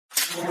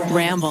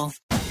Ramble.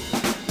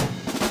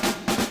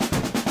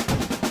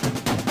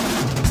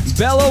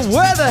 Bella,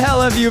 where the hell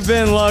have you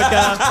been,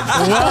 Loca?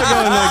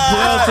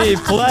 Welcome to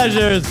Guilty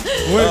Pleasures.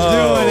 We're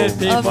doing it,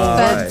 people.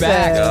 We're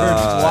back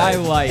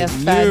for Twilight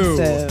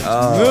Offensive.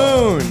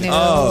 Moon.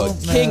 Oh,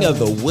 King of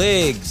the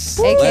Wigs.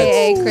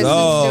 AKA Let's Kristen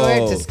go.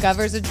 Stewart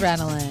discovers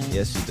adrenaline.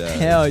 Yes, she does.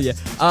 Hell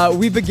yeah.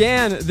 We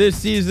began this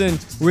season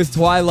with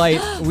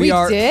Twilight. We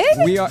did?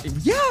 We are.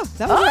 Yeah.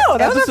 That was Oh,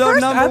 that was our episode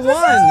first number episode?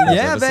 one.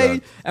 Yeah, Episode.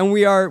 baby. And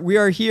we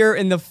are here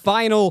in the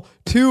final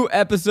 2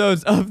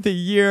 episodes of the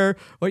year.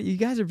 What, you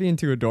guys are being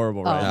too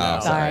adorable right now.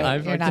 sorry. I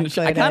You're not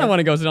kind of want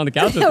to go sit on the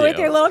couch with With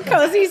you. your little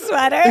cozy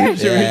sweater.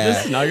 Should we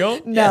just snuggle?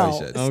 No,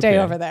 we should. stay Okay.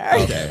 over there.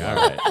 Okay, all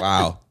right.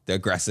 Wow, they're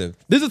aggressive.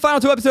 This is the final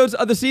 2 episodes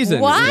of the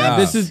season. What? Yeah.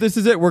 This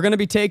is it. We're going to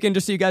be taking,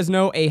 just so you guys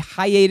know, a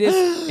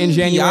hiatus in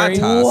January.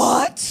 Hiatus.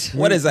 What?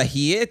 What is a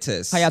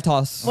hiatus?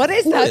 Hiatus. What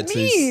does that Hiatus.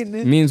 mean?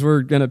 It means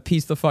we're going to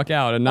piece the fuck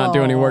out and not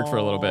do any work for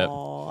a little bit.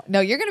 No,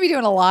 you're going to be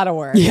doing a lot of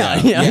work.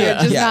 Yeah. You're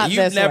just not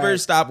You've this never work.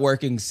 stopped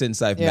working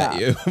since I've met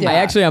you.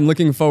 Yeah. I'm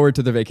looking forward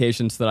to the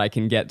vacation so that I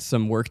can get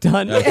some work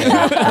done.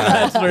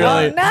 That's really,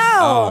 Oh, no.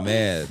 Oh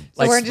man.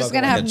 So we're just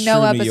going to have Like a no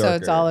true New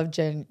episodes Yorker. all of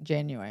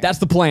January. that's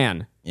the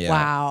plan. Yeah.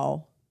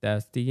 Wow.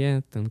 That's the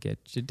anthem. Get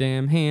your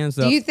damn hands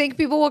up. Do you think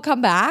people will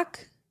come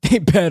back They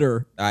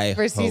better. I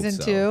for hope season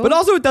so. 2? But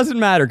also, it doesn't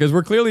matter because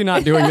we're clearly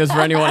not doing this for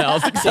anyone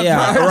else except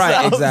Yeah, for right,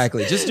 ourselves.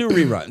 exactly. Just do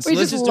reruns. We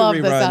Let's just do love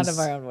reruns. the sound of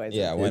our own voices.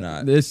 Yeah, why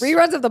not? This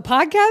Reruns of the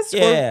podcast?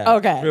 Yeah.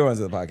 Okay.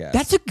 Reruns of the podcast.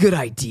 That's a good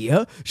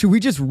idea. Should we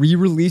just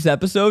re-release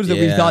episodes that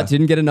we Yeah. thought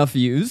didn't get enough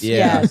views?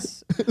 Yeah.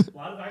 Yes.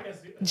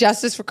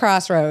 Justice for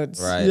Crossroads.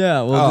 right.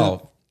 Yeah,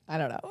 well, I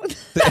don't know.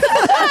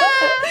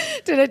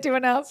 Did it do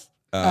enough?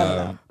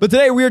 But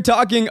today we are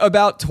talking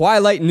about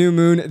Twilight New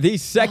Moon, the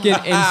second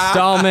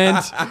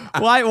installment.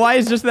 Why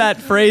is just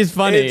that phrase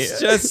funny?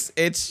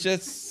 It's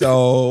just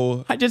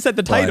so I just said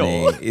the funny.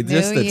 title. It's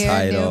just New the year,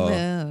 title. New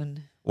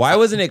moon. Why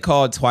wasn't it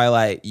called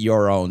Twilight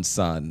Your Own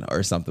Son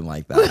or something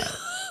like that?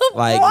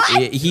 Like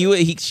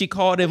What? she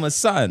called him a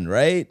son,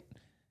 right?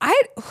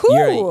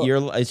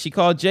 Who? She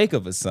called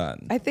Jacob a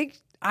son. I think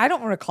I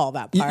don't recall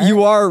that part.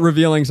 You are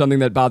revealing something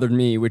that bothered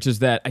me, which is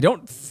that I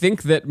don't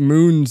think that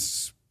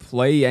moons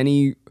play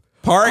any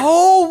Part.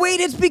 Oh wait,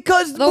 it's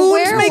because The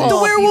moons make the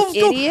werewolf, werewolves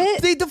you go.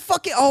 idiot. They the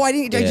fucking. Oh, I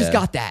didn't. I just Yeah.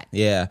 got that.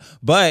 Yeah,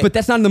 but But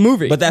that's not in the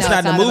movie. But that's No, not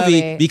it's in the not a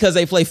movie movie. because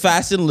they play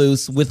fast and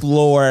loose with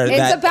lore It's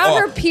that about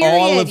her all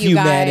period, of you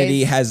humanity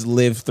guys. has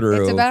lived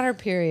through. It's about her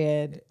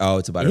period. Oh,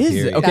 it's about her Is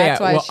period. it? Okay,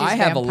 That's why well, she's I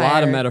have a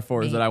lot of vampire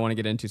metaphors meat. that I want to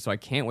get into, so I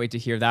can't wait to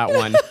hear that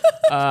one.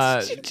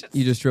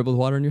 You just dribbled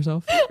water on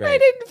yourself? I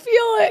didn't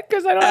feel it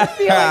because I don't have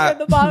feeling in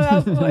the bottom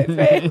half of my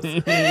face.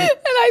 And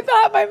I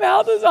thought my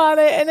mouth was on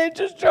it and it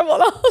just dribbled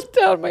all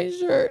down my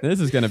shirt. This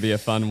is going to be a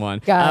fun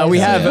one. Guys. We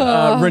have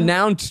Yeah.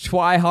 renowned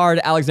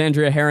Twihard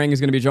Alexandria Herring is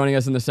going to be joining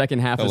us in the second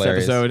half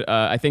Hilarious. of this episode.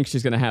 I think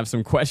she's going to have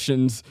some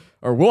questions,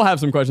 or we'll have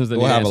some questions that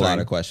We'll need have a answering. lot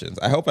of questions.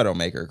 I hope I don't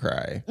make her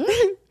cry.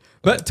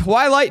 But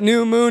Twilight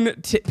New Moon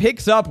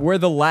picks up where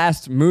the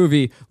last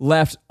movie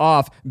left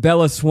off.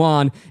 Bella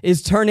Swan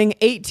is turning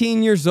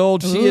 18 years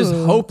old. She is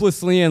Ooh.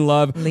 hopelessly in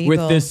love with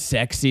Legal. this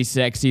sexy,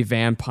 sexy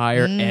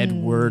vampire,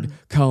 Edward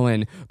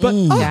Cullen. But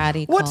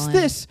Daddy what's Cullen.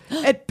 this?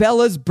 At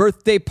Bella's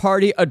birthday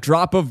party, a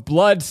drop of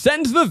blood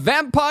sends the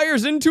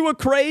vampires into a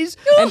craze,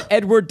 and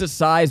Edward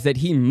decides that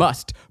he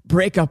must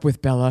break up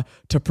with Bella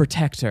to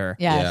protect her.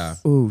 Yes.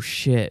 Oh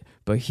shit.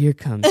 But here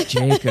comes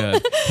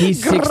Jacob.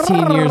 He's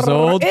 16 years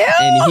old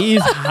and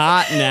he's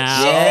hot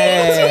now.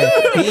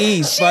 Yeah,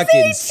 he's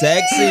fucking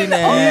sexy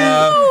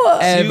now.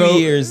 And 2 but-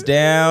 years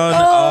down.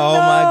 Oh,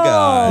 my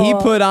god. He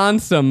put on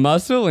some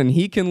muscle and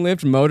he can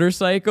lift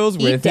motorcycles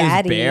with his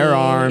daddy. bare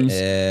arms.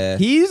 Yeah.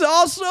 He's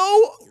also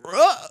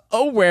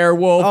a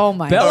werewolf. Oh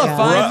my Bella God.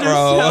 finds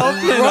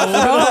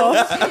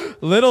herself in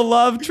a little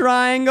love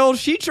triangle.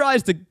 She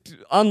tries to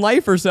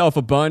unlife herself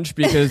a bunch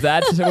because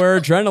that's where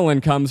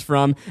adrenaline comes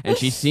from, and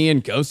she's seeing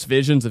ghost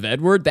visions of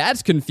Edward.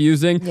 That's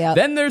confusing. Yep.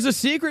 Then there's a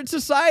secret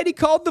society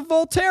called the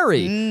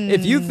Volturi.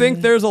 If you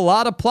think there's a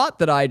lot of plot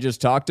that I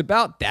just talked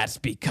about, that's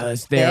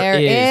because there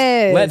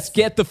is. Let's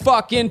get the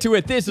fuck into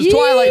it. This is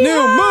Twilight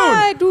New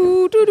Moon.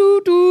 Do, do,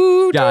 do,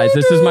 do, Guys,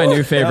 this is my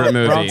new favorite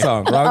Wrong movie.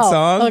 song. Wrong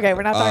song. Okay,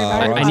 we're not talking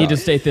about wrong I need to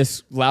song. state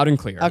this loud and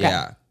clear. Okay.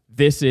 Yeah.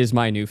 This is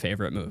my new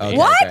favorite movie. Okay,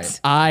 What? great.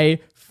 I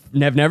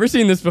have never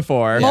seen this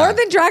before. More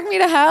than Drag Me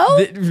to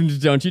Hell?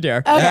 Don't you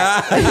dare.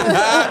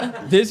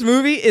 This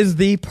movie is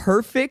the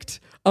perfect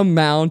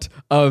amount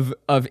of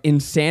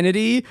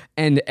insanity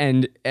and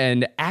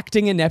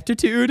acting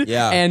ineptitude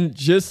Yeah. and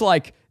just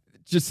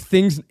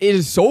things. It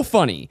is so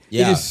funny.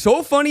 Yeah. It is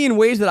so funny in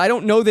ways that I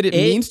don't know that it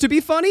means to be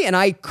funny, and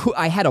I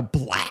had a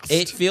blast.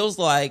 It feels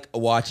like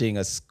watching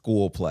a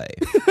school play,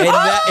 and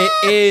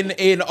that,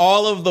 in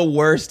all of the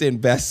worst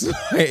and best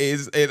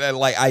ways.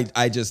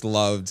 I just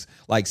loved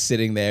like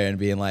sitting there and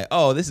being like,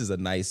 oh, this is a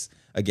nice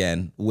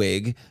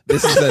wig.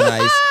 This is a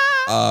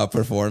nice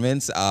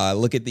performance.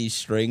 Look at these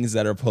strings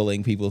that are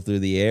pulling people through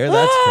the air.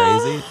 That's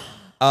crazy.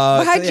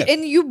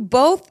 And you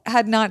both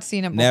had not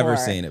seen it before. Never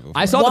seen it before.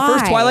 I saw the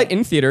first Why? Twilight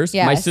in theaters. My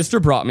Yes. sister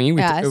brought me.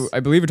 Yes. I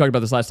believe we talked about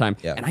this last time.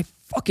 Yeah. And I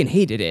fucking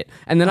hated it.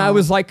 And then I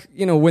was like,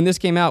 when this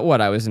came out,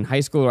 I was in high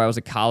school or I was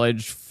a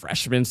college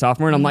freshman,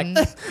 sophomore, and I'm like,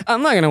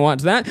 I'm not going to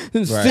watch that.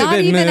 Not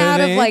Stupid even out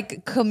of movie.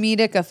 like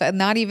comedic effect,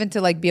 not even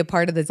to like be a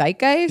part of the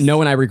zeitgeist.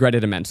 No, and I regret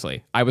it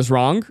immensely. I was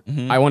wrong.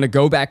 I want to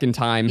go back in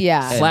time,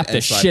 Yeah. slap the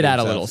And shit out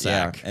of themselves,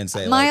 Little Sack. and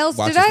say, Miles,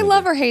 like, watch did this I movie.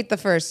 love or hate the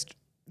first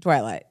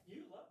Twilight?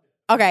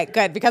 Okay,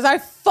 good, because I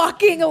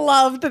fucking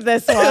loved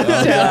this one too.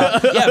 Yeah,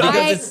 because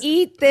I it's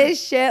eat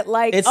this shit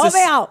like it's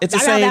it's the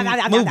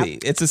same movie.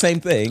 It's the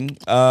same thing.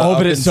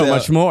 But it's so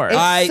much more.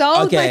 It's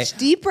so much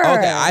deeper.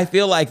 Okay, I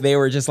feel like they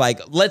were just like,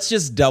 let's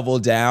just double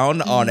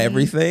down on Mm-hmm.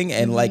 everything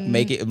and like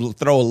make it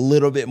throw a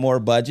little bit more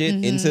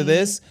budget into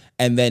this,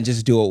 and then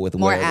just do it with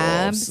More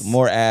werewolves. abs,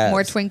 more abs,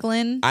 more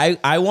twinkling.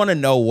 I want to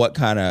know what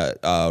kind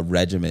of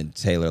regiment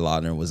Taylor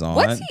Lautner was on.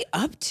 What's he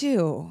up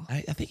to?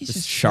 I think he's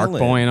just Shark chilling.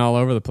 boying all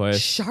over the place.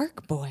 Shark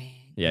Boy.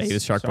 Yeah, he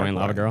was Shark Boy and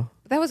Lava Girl.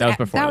 That was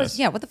before this.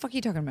 yeah. What the fuck are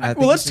you talking about?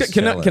 Well, he's just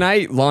chilling. can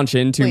I launch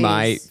into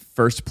my Please.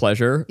 first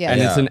pleasure? Yeah.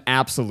 And it's Yeah. an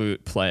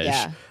absolute pledge.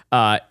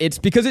 Yeah. It's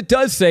because it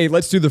does say,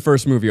 let's do the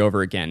first movie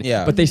over again.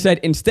 Yeah. But they said,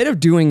 instead of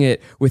doing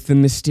it with the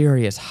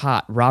mysterious,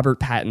 hot Robert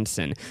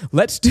Pattinson,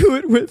 let's do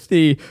it with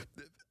the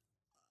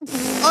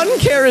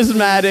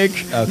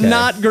uncharismatic, Okay.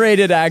 not great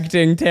at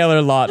acting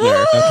Taylor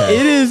Lautner. Okay.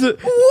 It is.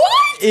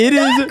 What? It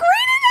Not is. great at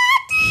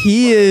acting?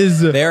 He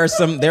is. There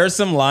are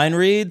some line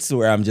reads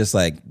where I'm just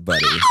like,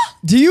 buddy.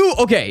 Do you.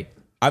 Okay.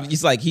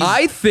 He's like,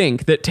 I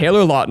think that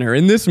Taylor Lautner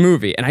in this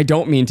movie, and I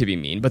don't mean to be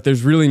mean, but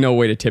there's really no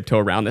way to tiptoe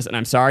around this. And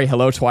I'm sorry,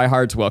 hello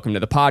Twihards, welcome to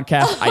the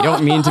podcast. I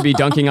don't mean to be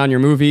dunking on your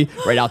movie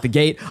right out the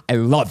gate. I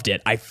loved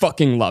it. I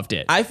fucking loved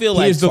it. I feel He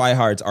like is the-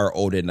 Twihards are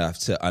old enough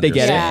to They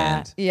get it.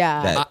 understand.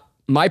 Yeah. that-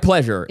 my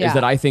pleasure Yeah. is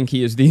that I think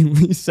he is the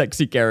least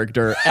sexy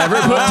character ever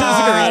put to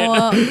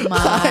screen. Oh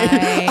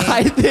my.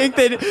 I think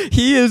that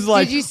he is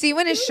like. Did you see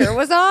when his shirt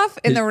was off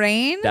in the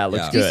rain? That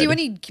looks Yeah. Did you good. see when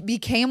he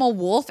became a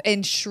wolf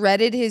and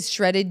shredded his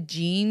shredded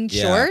jean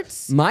Yeah.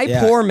 shorts? My Yeah,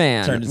 poor turned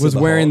man into was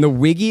the wearing Hulk. the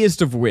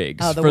wiggiest of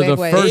wigs Oh, the for wig the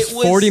wig. first It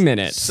was 40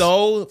 minutes.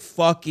 So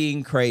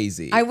fucking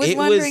crazy. I was It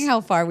wondering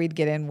how far we'd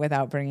get in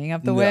without bringing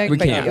up the No, wig, We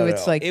but can't. it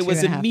was like it was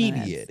 2.5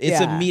 immediate. minutes.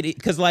 It's Yeah. immediate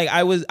because like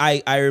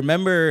I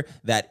remember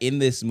that in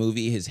this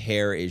movie his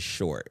hair is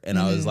short, and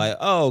I was like,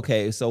 oh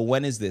okay, so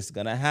when is this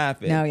gonna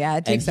happen? No, yeah,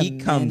 it takes and a he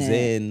comes minute.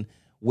 in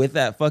with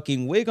that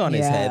fucking wig on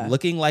his Yeah. head,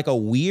 looking like a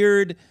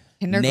weird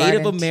Kindergarten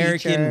Native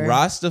American teacher.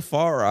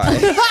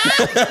 Rastafari.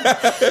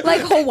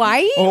 Like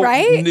Hawaii, Oh,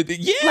 right?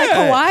 Yeah, Like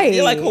Hawaii.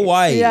 Yeah, like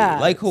Hawaii. Yeah.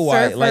 Like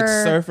Hawaii, like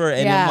Surfer. surfer.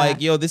 And Yeah. I'm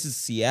like, yo, this is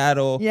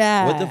Seattle.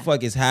 Yeah. What the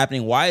fuck is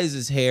happening? Why is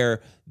his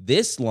hair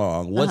this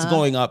long? What's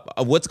going up?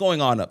 What's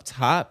going on up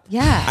top?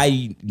 Yeah.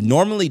 I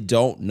normally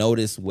don't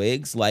notice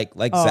wigs like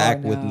Oh,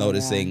 Zach with no,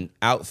 noticing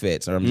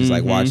outfits, or I'm just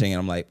like watching and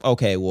I'm like,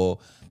 okay,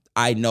 well,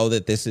 I know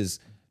that this is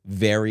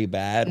very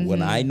bad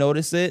when I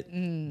notice it.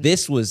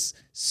 This was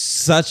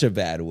such a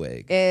bad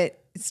wig. It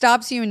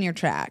stops you in your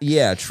tracks.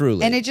 Yeah,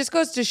 truly. And it just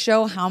goes to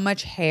show how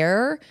much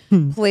hair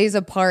plays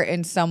a part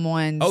in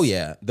someone's oh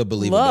yeah, the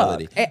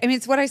believability. look. I mean,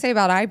 it's what I say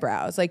about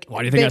eyebrows. Like,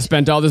 Why do you think I bitch,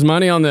 spent all this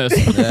money on this?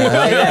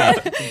 Yeah.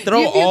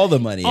 Throw if you- all the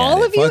money all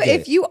at of it. you, Fuck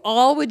if it. you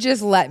all would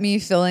just let me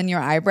fill in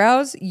your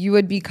eyebrows, you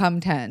would become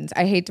 10s.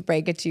 I hate to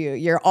break it to you.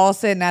 You're all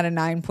sitting at a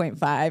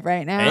 9.5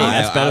 right now Hey,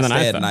 that's better than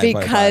I said thought. 9.5.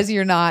 because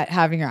you're not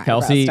having your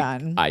eyebrows Kelsey,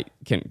 done.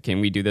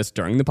 can we do this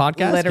during the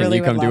podcast? Literally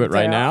can you come would do love it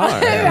right to. now? Or I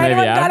maybe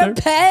don't got after? a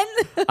pen.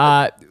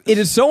 It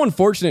is so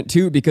unfortunate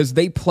too because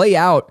they play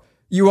out.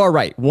 You are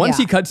right. Once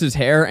Yeah. he cuts his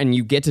hair and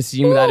you get to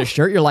see him without his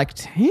shirt, you're like,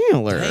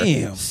 Taylor,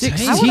 Damn,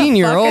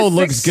 16-year-old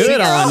looks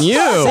good on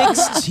you.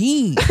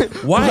 16.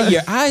 Why are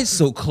your eyes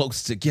so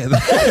close together?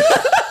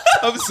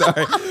 I'm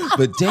sorry,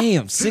 but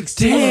damn,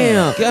 16.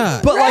 Damn.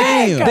 God. But like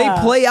damn.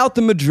 they play out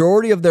the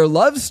majority of their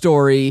love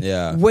story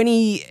Yeah. when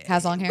he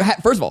Has long hair?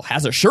 first of all,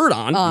 has a shirt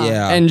on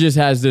Yeah. and just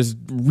has this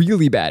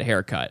really bad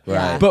haircut.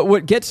 Right. But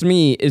what gets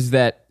me is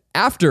that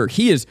after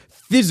he is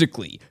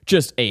physically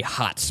just a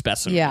hot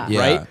specimen, Yeah. Yeah.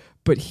 right?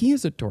 But he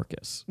is a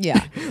Dorcas.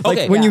 Yeah. Like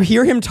Okay. when Yeah. you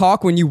hear him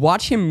talk, when you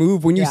watch him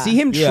move, when you Yeah. see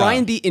him Yeah. try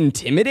and be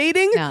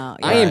intimidating, No,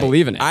 I yeah. ain't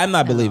believing it. I'm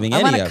not believing I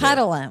any want of to it.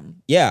 cuddle him.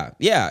 Yeah,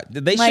 yeah.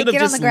 They Like, should have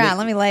get on just the ground.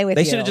 Let me lay with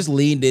They you. should have just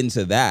leaned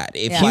into that.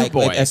 If Yeah. like,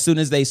 Cute boy. as soon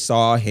as they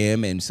saw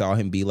him and saw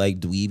him be like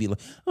dweeby, like,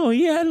 oh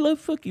yeah, I love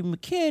fucking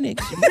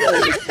mechanics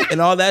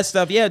and all that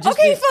stuff. Yeah, just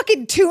Okay,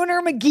 fucking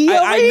Tuner McGee over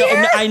I know,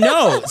 here. I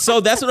know. So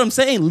that's what I'm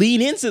saying.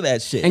 Lean into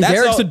that shit. and That's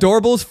Garrick's all-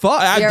 adorable as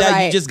fuck. You're You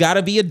right. just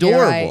gotta be You're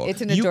adorable. right.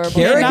 It's an You adorable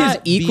Garrick cannot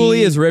is equally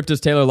be- as ripped as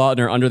Taylor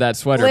Lautner under that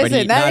sweater. but Listen,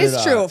 he, that not is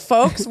at true, all.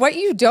 folks. What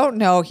you don't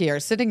know here,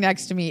 sitting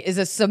next to me, is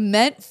a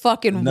cement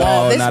fucking No,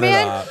 wall. not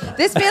at all.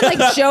 This man,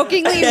 like joking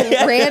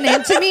fuckingly ran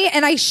into me,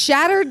 and I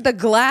shattered the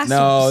glass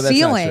No, that's not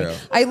ceiling. true.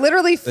 I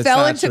literally fell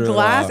not into true at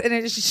glass, all. and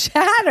it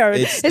shattered.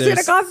 It's going to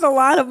There's- cost a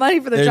lot of money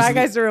for the Try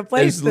Guys to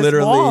replace There's this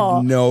literally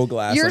wall. no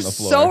glass You're on the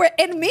floor.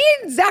 and me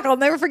and Zach, I'll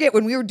never forget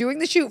when we were doing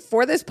the shoot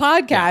for this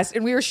podcast,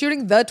 and we were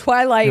shooing the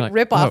Twilight You're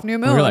like, ripoff oh, New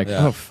we Moon. were like,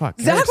 Yeah. oh fuck.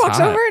 Zach Garrett's walks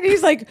hot. over and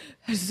he's like,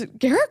 "Has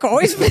Garrick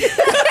always been ripped?"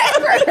 And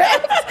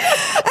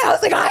I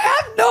was like, I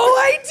have no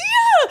idea.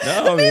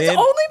 No, the man's man.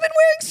 only been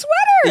wearing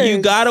sweaters. You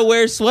gotta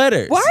wear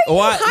sweaters. Why are you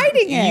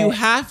hiding it? You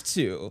have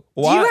to.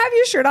 Do you have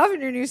your shirt off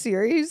in your new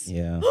series?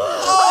 Yeah.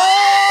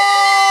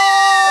 Oh,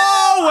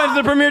 when's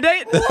the premiere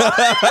date?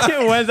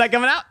 When's that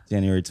coming out?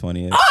 January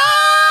 20th.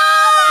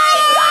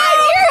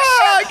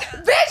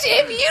 Bitch,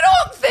 if you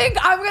don't think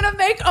I'm gonna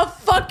make a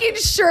fucking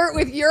shirt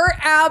with your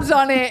abs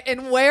on it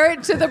and wear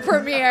it to the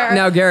premiere,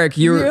 Now, Garrick,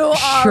 you're You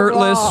are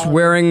shirtless, wrong.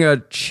 wearing a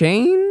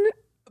chain.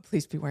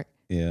 please be wearing.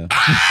 Yeah.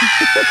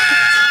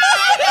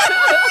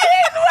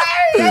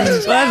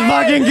 Let's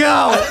fucking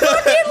go.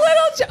 Fucking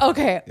little.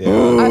 Okay,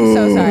 I'm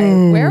so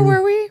sorry. Where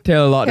were we?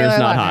 Taylor Lautner's Taylor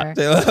not Lautner. hot.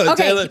 Taylor,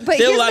 Okay, Taylor, but Taylor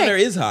here's the Lautner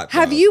thing. is hot.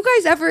 Have though. you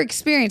guys ever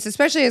experienced,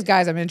 especially as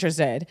guys, I'm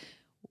interested,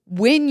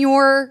 when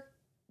your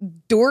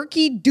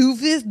dorky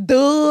doofus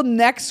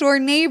next door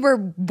neighbor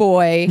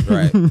boy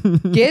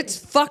Right. gets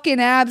fucking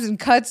abs and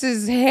cuts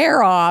his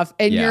hair off,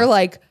 and Yeah. you're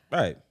like,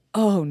 Right.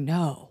 oh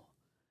no,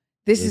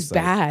 this It's is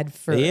like- bad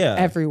for Yeah.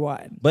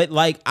 everyone. But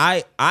like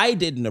I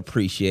didn't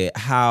appreciate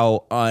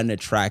how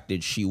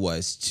unattracted she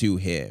was to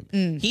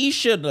him. He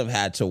shouldn't have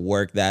had to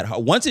work that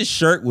hard. Once his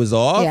shirt was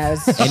off Yeah, it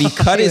was- and he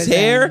cut she his was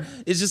hair, in.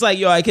 it's just like,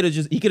 yo, he could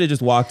have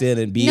just walked in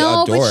and be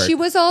No, a dork. but she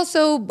was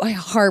also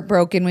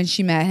heartbroken when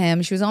she met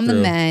him. She was on the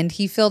True. mend.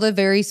 He filled a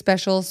very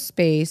special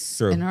space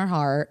True. in her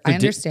heart. I Did-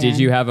 understand. Did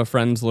you have a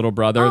friend's little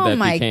brother Oh that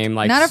my! became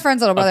like not a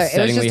friend's little brother. It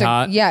was just upsettingly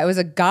hot? it was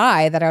a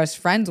guy that I was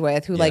friends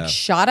with who like Yeah.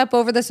 shot up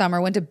over the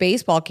summer, went to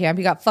baseball camp.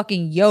 He got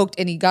fucking yoked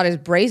and he got his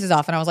braces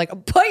off, and I was like,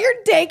 "Put your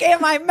dick in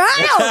my mouth!"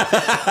 What?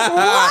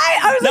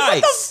 I was like,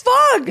 "What Nice. the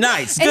fuck?"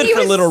 Nice. And Good he for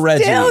was little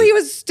Reggie. He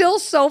was still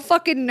so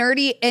fucking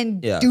nerdy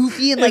and Yeah.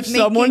 doofy and like If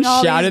someone making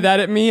all shouted these- that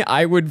at me,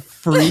 I would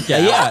freak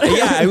out.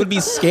 yeah, I would be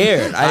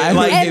scared. I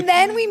like And if-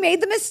 then we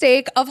made the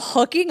mistake of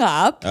hooking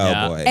up, oh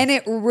Yeah. boy. and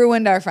it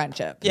ruined our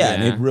friendship. yeah,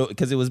 Yeah. and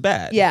because it was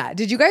bad. Yeah.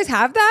 Did you guys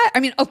have that? I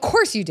mean, of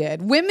course you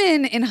did.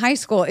 Women in high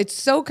school, it's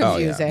so Oh,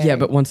 yeah. confusing. Yeah,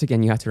 but once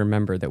again, you have to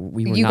remember that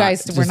we were you not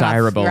guys were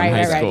desirable not in high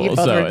right. school. You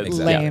both so were it's-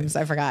 lames.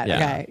 I forgot. Yeah.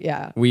 Okay,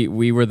 yeah.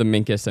 We were the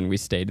minkus and we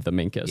stayed the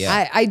minkus.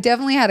 Yeah. I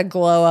definitely had a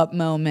glow up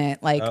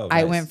moment. Like Oh,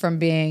 I nice. went from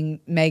being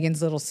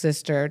Megan's little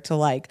sister to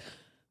like,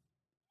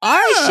 all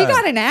right, she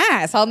got an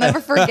ass. I'll never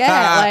forget.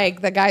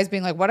 Like the guys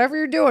being like, whatever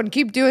you're doing,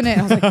 keep doing it.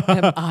 And I was like,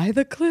 am I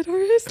the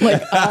clitoris?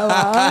 Like, am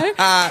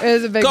I? It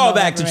was a big Go moment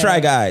back for to me. Try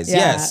Guys. Yeah.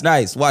 Yes,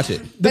 nice. Watch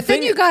it. But then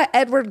thing- you got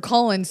Edward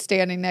Cullen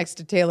standing next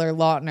to Taylor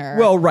Lautner.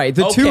 Well, right.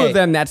 The two Okay. of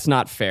them, that's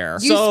not fair.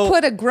 you so-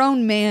 put a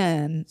grown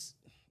man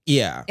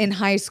Yeah. in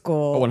high A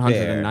school,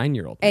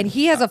 109-year-old. and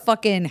he has a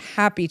fucking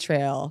happy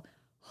trail.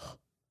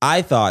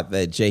 I thought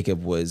that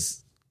Jacob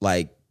was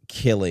like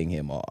killing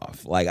him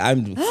off. Like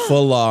I'm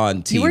full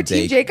on team, were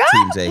Team Jacob?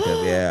 Team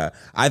Jacob, yeah.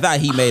 I thought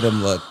he made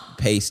him look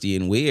pasty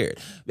and weird.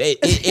 I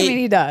mean,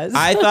 he does.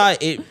 I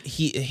thought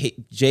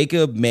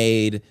Jacob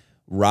made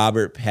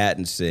Robert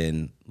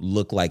Pattinson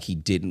look like he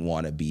didn't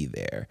want to be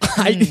there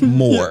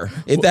more,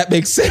 if that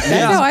makes sense.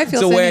 That's how I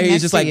feel So where sitting he's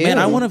next just to like, man,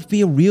 you. I want to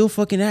be a real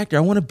fucking actor. I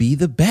want to be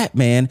the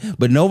Batman,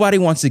 but nobody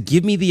wants to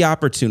give me the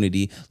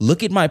opportunity.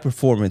 Look at my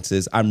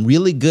performances. I'm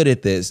really good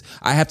at this.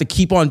 I have to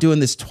keep on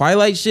doing this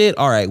Twilight shit.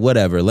 All right,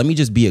 whatever. Let me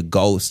just be a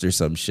ghost or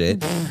some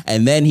shit.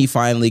 And then he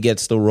finally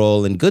gets the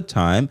role in Good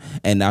Time,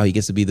 and now he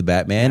gets to be the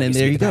Batman, and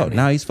there you go.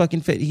 Now he's fucking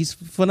fit. He's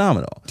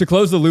phenomenal. To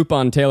close the loop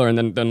on Taylor, and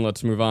then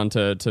let's move on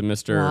to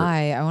Mr.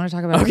 Why? I want to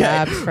talk about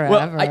abs forever.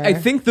 Well, I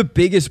think the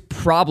biggest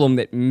problem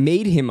that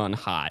made him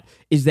unhot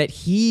is that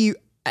he,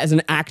 as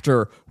an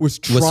actor, was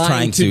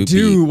trying to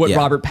do be- what yeah.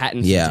 Robert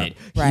Pattinson Yeah. did.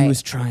 Right. He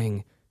was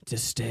trying to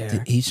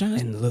stare He's trying to-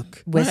 and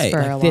look Whisper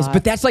Right. a like this, lot.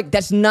 but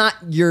that's not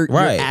your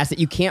Right. asset.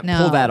 You can't No.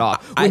 pull that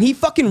off. When he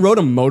fucking rode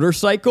a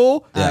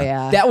motorcycle, Oh,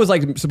 yeah. that was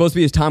like supposed to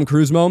be his Tom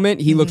Cruise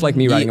moment. He looked like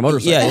me riding a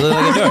motorcycle. Yeah, he looked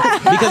like a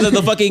dork. Because of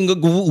the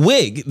fucking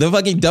wig, the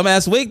fucking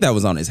dumbass wig that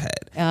was on his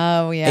head.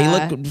 Oh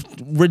yeah. He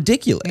looked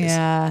ridiculous.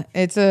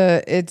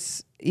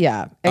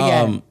 Yeah,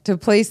 Again, to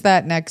place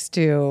that next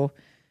to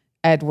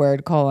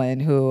Edward Cullen,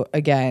 who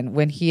again,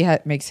 when he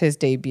makes his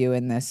debut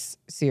in this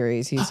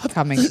series, he's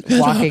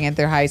walking in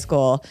through high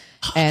school,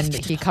 and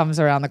he comes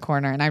around the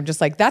corner, and I'm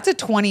just like, that's a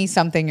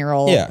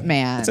 20-something-year-old Yeah,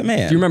 man. it's a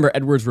man. Do you remember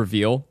Edward's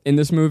reveal in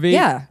this movie?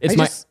 Yeah,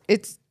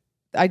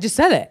 I just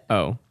said it.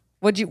 oh.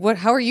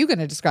 How are you going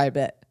to describe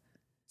it?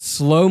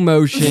 Slow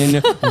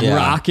motion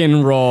rock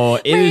and roll.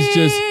 It is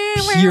just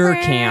pure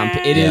camp.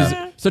 It is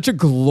Yeah. such a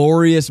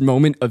glorious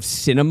moment of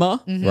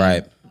cinema.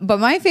 Right. But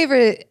my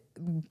favorite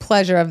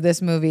pleasure of this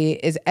movie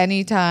is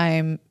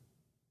anytime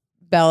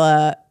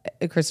Bella,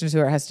 Kristen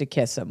Stewart, has to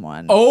kiss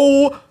someone.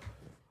 Oh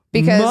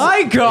because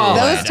my God.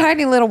 those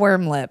tiny little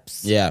worm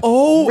lips. Yeah.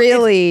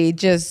 Really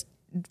just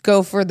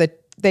go for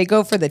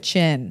the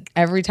chin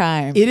every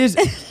time. It is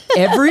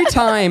every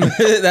time.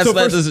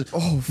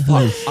 Oh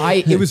Fuck.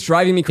 It was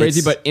driving me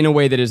crazy, but in a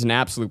way that is an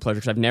absolute pleasure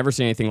because I've never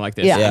seen anything like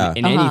this Yeah.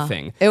 in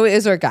anything. It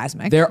is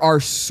orgasmic. There are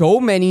so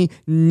many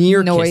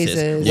near Noises.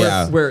 kisses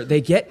Yeah. where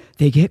they get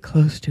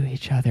close to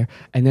each other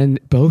and then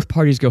both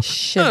parties go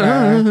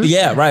Shiver.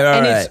 Yeah, right.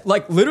 and it's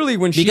like literally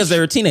when Because they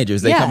were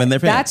teenagers, they Yeah, come in their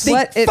pants. that's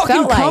what it fucking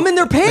felt like. come in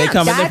their pants. They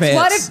come in their That's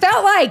what it pants.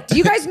 felt like. Do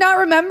you guys not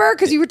remember?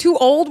 Because you were too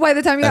old by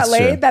the time you got That's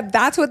laid. true.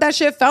 That's what that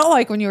shit felt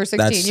like when you were 16.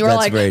 That's- you were that's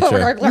like, very oh true.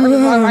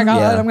 my god,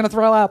 Yeah. I'm gonna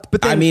throw up.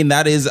 But I mean,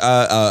 that is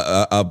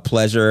a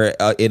pleasure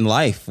in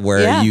life where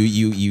Yeah.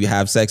 you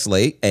have sex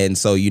late, and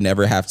so you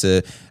never have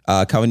to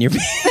come in your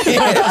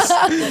pants.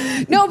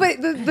 no,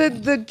 but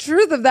the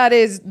truth of that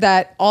is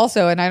that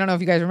also, and I don't know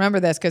if you guys remember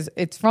this because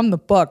it's from the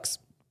books,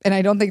 and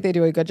I don't think they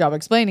do a good job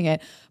explaining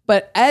it.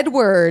 But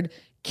Edward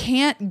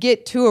can't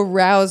get too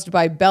aroused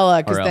by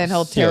Bella because Or then he'll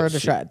else tear her to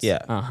shreds. Yeah,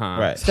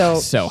 Uh-huh. So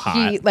So hot.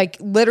 He like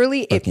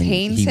literally it Fucking-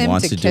 pains he him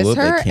wants to to do kiss it,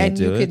 but her, can't and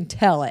do you it. can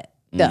tell it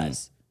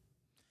does.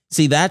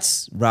 See,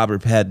 that's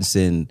Robert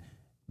Pattinson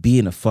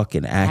being a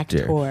fucking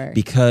actor.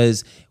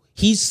 Because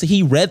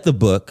he read the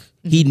book,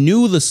 he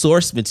knew the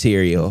source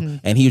material,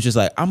 and he was just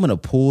like, I'm gonna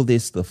pull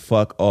this the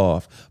fuck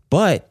off.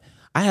 But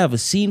I have a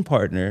scene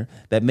partner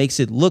that makes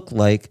it look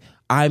like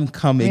I'm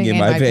coming in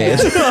my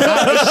pants.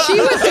 She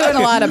was doing a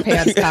lot of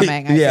pants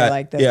coming. I feel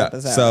like this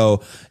episode.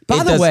 So,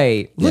 By the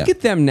way, look at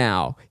them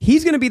now.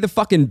 He's going to be the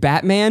fucking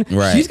Batman.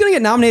 Right. She's going to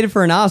get nominated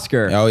for an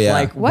Oscar. Oh, yeah.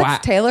 Like, What's wow.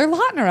 Taylor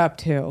Lautner up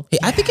to?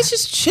 I think it's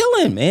just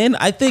chilling, man.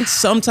 I think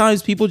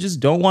sometimes people just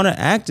don't want to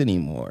act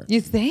anymore.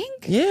 You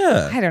think?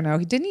 Yeah. I don't know.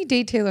 Didn't he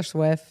date Taylor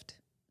Swift?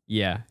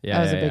 Yeah.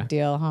 That was a big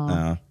deal,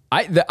 huh?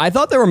 I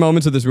thought there were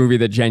moments of this movie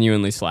that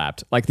genuinely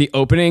slapped. Like the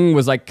opening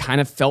was like kind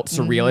of felt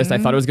surrealist. I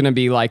thought it was going to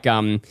be like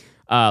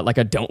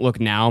a Don't Look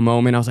Now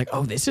moment. I was like,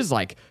 oh, this is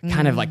like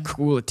kind of like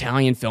cool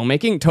Italian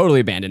filmmaking. Totally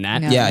abandoned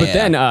that. No. Yeah, but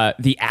yeah. then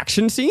the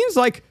action scenes,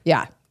 like,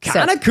 Yeah.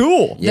 kind So- of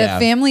cool. Yeah.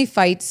 The family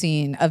fight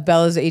scene of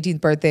Bella's 18th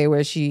birthday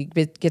where she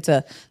gets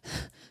a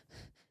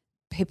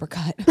paper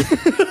cut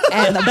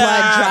and the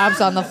blood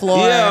drops on the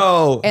floor.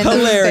 Yo, and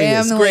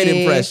hilarious. The Great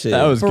family impression.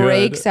 That was good.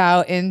 breaks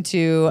out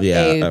into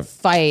Yeah, a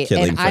fight.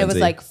 killing And I was frenzy.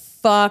 like,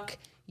 fuck.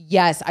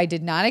 Yes, I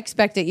did not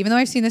expect it. Even though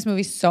I've seen this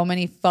movie so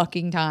many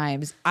fucking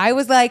times, I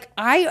was like,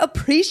 I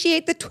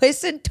appreciate the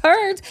twists and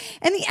turns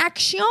and the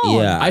action.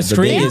 Yeah. I The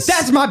screamed, biggest-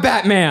 that's my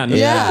Batman.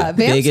 Yeah,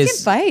 the Vamps can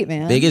fight,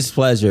 man. Biggest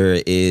pleasure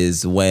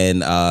is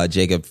when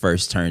Jacob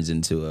first turns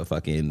into a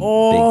fucking big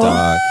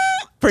dog.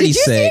 Pretty Did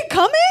you see sick. it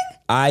coming?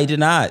 I did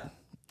not.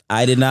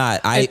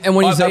 And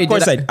when you say, of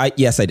course, did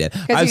yes, I did.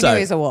 I'm you knew sorry.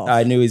 he's a wolf.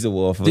 I knew he's a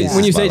wolf.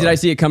 When you say, did I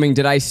see it coming?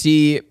 Did I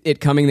see it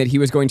coming that he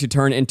was going to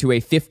turn into a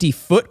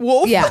 50-foot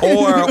wolf? Yeah.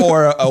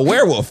 or a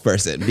werewolf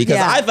person? Because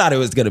Yeah. I thought it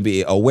was going to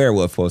be a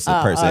werewolf person,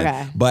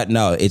 okay. but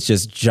no, it's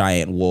just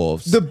giant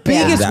wolves. The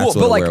biggest That's wolf,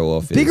 what but a like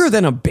werewolf is. bigger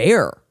than a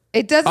bear.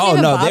 It doesn't Oh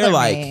even no, bother they're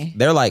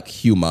me. like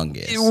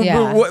humongous.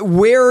 Yeah.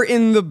 Where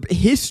in the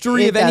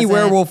history It of any doesn't.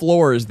 werewolf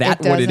lore is that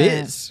what it doesn't.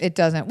 is? It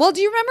doesn't. Well, do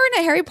you remember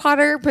in a Harry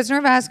Potter Prisoner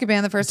of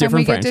Azkaban, the first time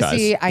we Different get franchise. to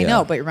see, I Yeah.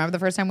 know, but remember the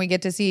first time we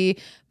get to see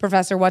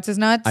Professor What's His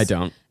Nuts? I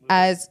don't.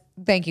 As,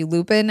 thank you,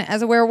 Lupin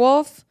as a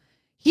werewolf.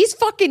 He's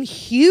fucking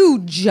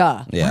huge.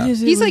 Yeah,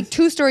 He's like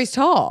 2 stories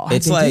tall.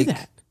 it's they do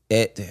like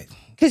that?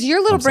 Because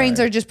your little I'm brains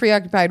sorry. are just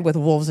preoccupied with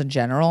wolves in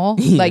general.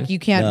 Like you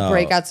can't No.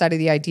 break outside of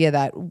the idea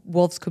that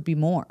wolves could be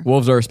more.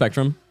 Wolves are a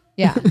spectrum.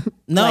 Yeah.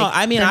 No, Like,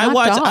 I mean they're I not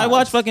watch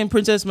dogs. fucking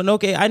Princess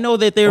Mononoke. I know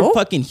that they're Oh.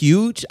 fucking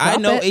huge. I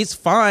Drop know it. it's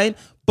fine,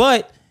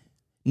 but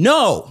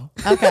no.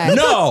 Okay.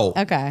 No.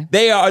 Okay.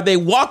 They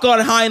walk on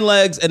hind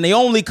legs and they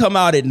only come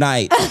out at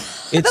night.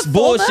 It's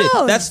bullshit.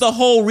 moon. That's the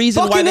whole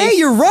reason why Fucking A,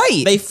 you're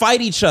right. They fight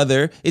each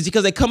other is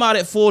because they come out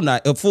at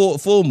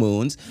full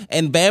moons,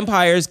 and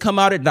vampires come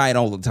out at night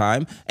all the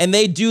time, and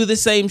they do the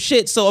same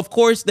shit. So of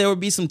course there would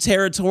be some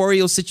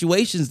territorial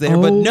situations there,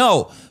 but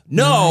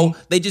no,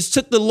 they just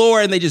took the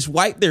lore and they just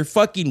wiped their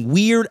fucking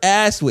weird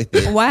ass with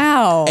it.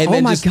 Wow. And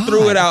then my just God.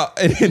 threw it out.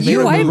 And they you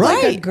were wiped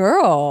like a right.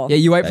 girl. Yeah,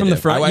 you wipe I from the did.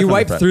 I front. wiped You from the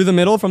wipe front. through the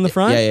middle from the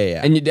front.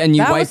 Yeah. And you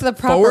That wipe was the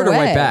proper forward or way.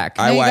 wipe back.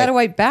 No, I you wipe- got to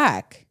wipe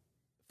back.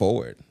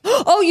 Forward.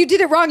 Oh, you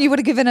did it wrong. You would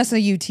have given us a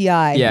UTI.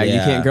 Yeah, you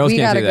Yeah. can't. Girls We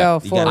can't gotta do go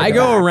that. forward. I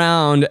go back.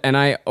 around and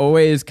I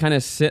always kind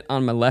of sit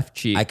on my left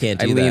cheek. I can't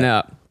do I that. lean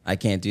up. I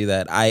can't do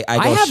that. I I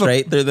go have a-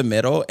 straight through the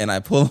middle and I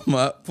pull them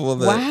up, pull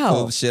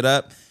the shit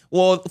up.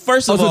 Well,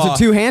 first Oh, of so all,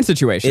 it's a 2-hand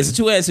situation. It's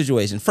a 2-hand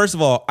situation. First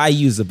of all, I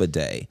use a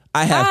bidet.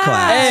 I have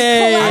class.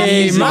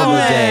 Hey, classy my boy.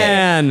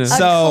 man.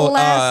 So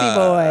classy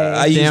boy.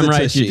 I use Damn a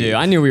right tushy. you do.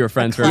 I knew we were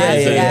friends for a classy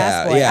reason.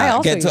 ass boy. I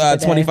also Get use a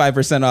bidet.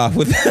 25% off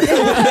with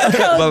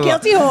Code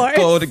guilty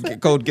horse.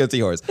 Code guilty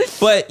horse.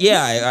 But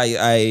yeah,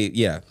 I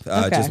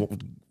Okay. just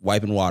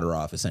wiping water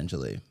off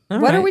essentially.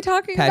 What are we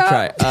talking Pat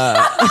about?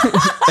 try.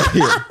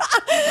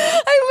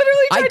 I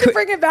literally tried to could-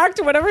 bring it back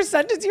to whatever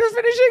sentence you were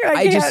finishing, and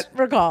I I can't just-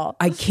 recall.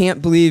 I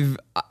can't believe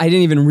I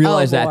didn't even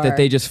realize lore. that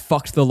they just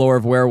fucked the lore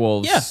of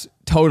werewolves. Yeah.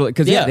 Totally.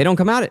 Because Yeah. they don't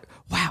come out.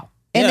 Wow.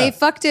 And Yeah. they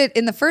fucked it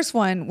in the first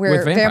one where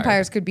With vampires.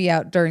 vampires could be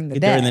out during the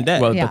day. During the day.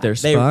 Well, Yeah. but they're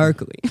They-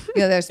 sparkly.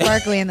 Yeah, they're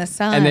sparkly in the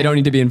sun. and they don't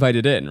need to be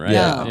invited in, right?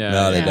 Yeah. No.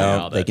 No, they all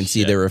don't. They that can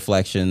see shit. their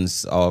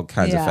reflections, all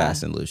kinds Yeah. of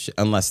fast and loose shit,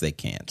 unless they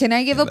can't. Can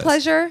I give a Unless-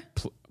 pleasure?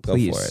 Go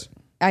Please. for it.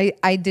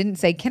 I didn't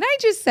say. Can I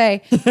just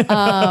say,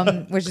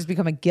 which has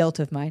become a guilt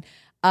of mine.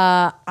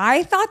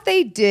 I thought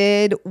they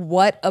did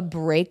what a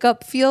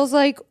breakup feels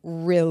like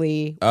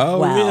really Oh,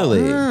 well.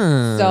 really?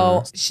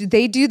 So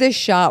they do this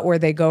shot where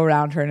they go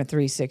around her in a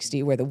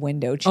 360 where the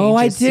window changes. Oh,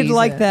 I did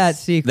like seasons. that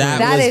sequence.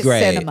 That was is great.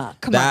 cinema.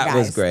 Come That on,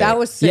 guys. was great. That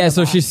was cinema. Yeah,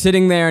 so she's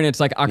sitting there and it's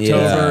like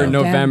October, Yeah.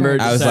 November,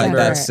 I was like, December.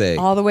 that's sick.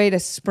 All the way to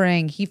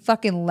spring. He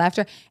fucking left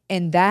her.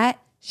 And that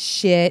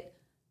shit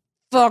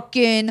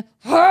fucking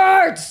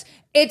hurts.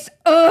 It's,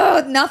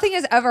 nothing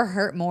has ever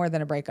hurt more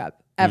than a breakup.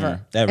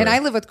 Ever. ever. And I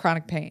live with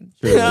chronic pain.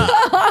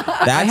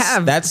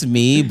 That's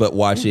me, but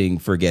watching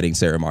Forgetting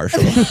Sarah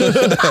Marshall.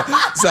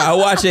 So I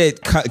watch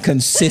it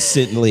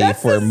consistently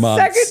for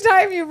months. Second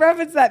time you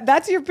reference that.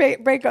 That's your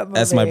breakup movie.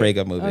 That's my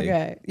breakup movie.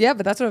 Okay. Yeah,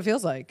 but that's what it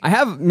feels like. I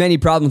have many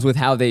problems with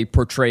how they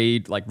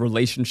portrayed like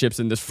relationships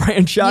in this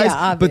franchise,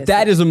 Yeah, but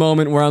that is a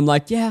moment where I'm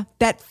like, yeah,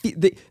 the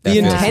feels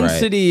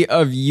intensity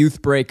of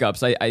youth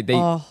breakups,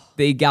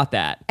 they got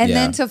that. And Yeah.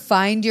 then to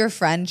find your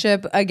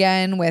friendship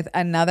again with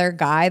another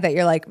guy that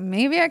you're like,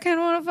 maybe I kind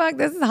of want to fuck.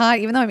 This is hot,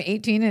 even though I'm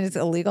 18 and it's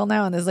illegal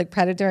now and there's like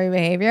predatory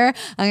behavior.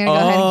 I'm gonna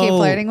go ahead and keep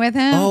flirting with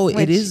him. Oh, it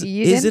which is-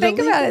 You is didn't it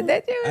think about illegal?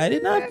 it, did you? I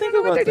did not don't think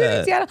know what about they're doing in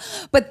that.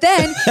 Seattle. But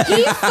then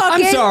he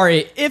fucking. I'm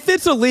sorry. If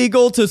it's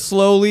illegal to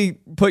slowly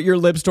put your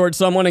lips towards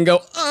someone and go,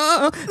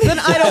 then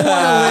I don't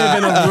want to live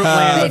in a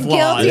land of Been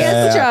laws. guilty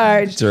as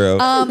charged. True.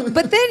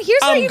 But then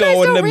here's what I'm you guys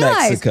going don't to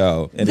realize.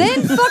 Mexico.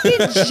 Then fucking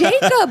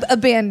Jacob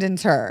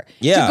abandons her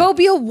Yeah. to go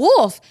be a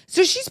wolf.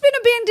 So she's been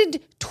abandoned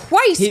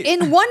twice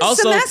in one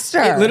also,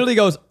 semester. It literally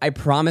goes, I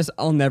promise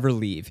I'll never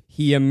leave.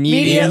 He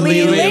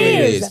immediately Immediately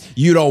leaves. leaves.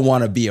 You don't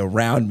want to be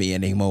around me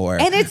anymore.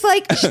 And it's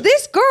like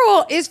this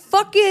girl is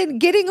fucking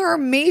getting her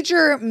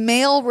major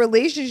male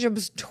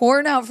relationships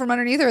torn out from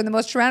underneath her in the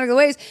most traumatic of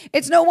ways.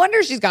 It's no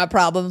wonder she's got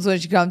problems when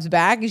she comes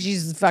back and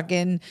she's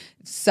fucking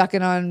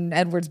sucking on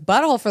Edward's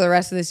butthole for the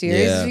rest of the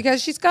series. Yeah. It's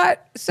because she's got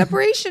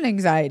separation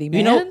anxiety,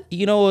 man.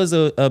 You know what was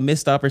a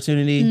missed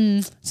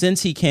opportunity?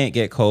 Since he can't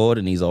get cold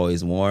and he's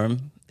always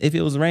warm, if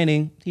it was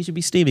raining, he should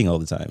be steaming all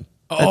the time.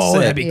 Oh,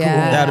 that'd be cool.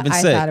 Yeah, That'd have been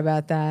I sick. thought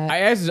about that.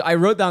 I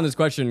wrote down this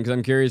question because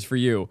I'm curious for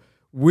you.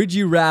 Would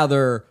you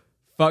rather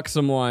fuck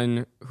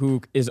someone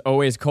who is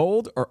always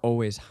cold or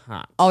always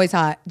hot? Always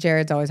hot.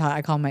 Jared's always hot.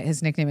 I call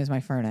his nickname is my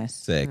furnace.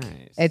 Sick.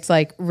 It's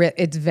like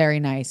it's very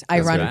nice.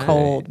 I run right.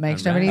 cold. My All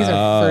extremities right.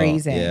 are Oh,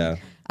 freezing yeah.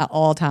 at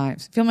all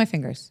times. Feel my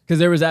fingers. Because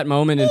there was that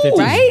moment in 50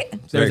 right? There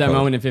Very was that cold.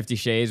 moment in 50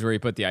 Shades where he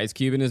put the ice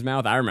cube in his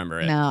mouth. I remember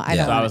it. No, I Yeah.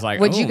 don't. So I was like,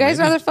 would oh, you guys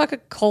maybe- rather fuck a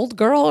cold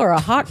girl or a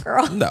hot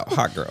girl? No,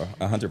 hot girl,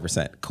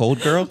 100%.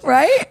 Cold girl?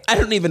 Right? I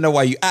don't even know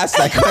why you asked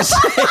that question.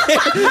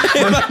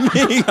 If I'm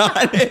being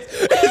honest,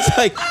 it's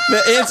like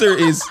the answer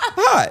is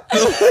hot.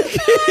 You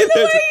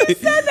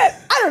said that.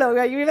 I don't know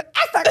why you even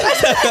asked that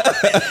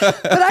question.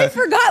 But I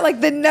forgot.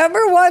 Like the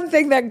number one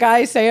thing that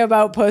guys say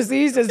about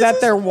pussies is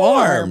that they're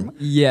warm.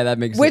 Yeah, that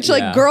makes Which sense.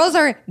 like girls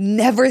are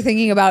never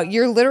thinking about.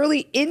 You're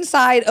literally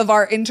inside of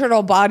our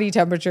internal body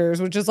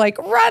temperatures, which is like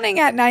running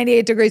at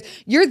 98 degrees.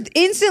 You're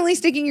instantly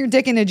sticking your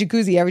dick in a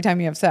jacuzzi every time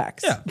you have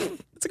sex. Yeah,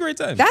 it's a great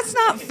time. That's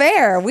not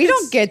fair. We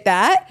don't get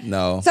that.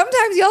 No.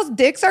 Sometimes y'all's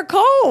dicks are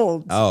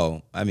cold.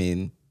 Oh, I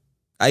mean,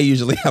 I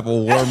usually have a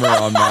warmer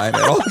on mine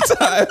at all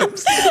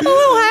times. A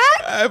little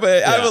hat? I have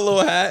a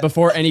little hat.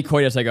 Before any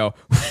coitus, I go,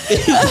 Like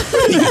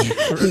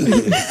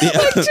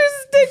two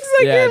sticks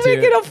like Yeah, you're two.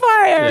 making a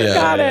fire. Yeah,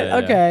 Got it. yeah,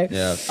 yeah. Okay.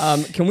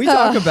 Yeah. can we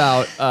talk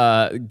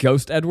about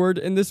Ghost Edward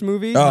in this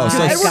movie? Oh, so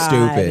My God.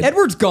 stupid.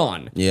 Edward's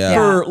gone. Yeah.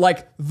 For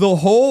like the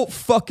whole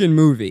fucking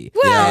movie.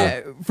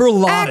 Well, For a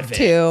lot Act of it.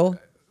 2.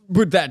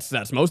 But that's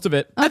most of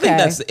it. I think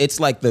Okay. it's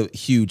like the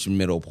huge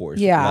middle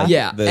portion. Yeah. Like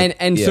Yeah,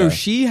 and so yeah.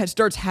 she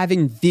starts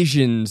having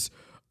visions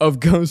of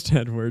Ghost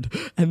Edward,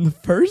 and the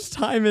first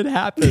time it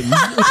happened,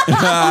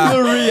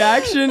 the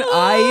reaction,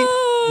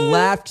 I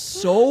laughed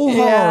so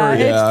hard.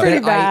 Yeah, it's pretty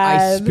that I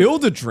bad.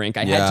 spilled a drink.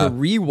 I had Yeah. to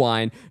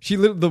rewind.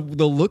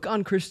 The look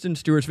on Kristen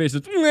Stewart's face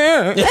is.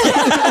 The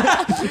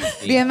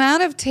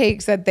amount of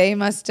takes that they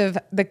must have,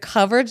 the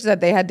coverage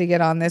that they had to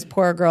get on this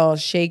poor girl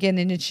shaking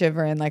and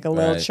shivering like a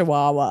little Right.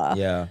 chihuahua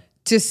Yeah.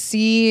 to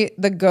see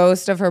the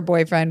ghost of her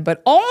boyfriend,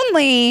 but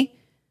only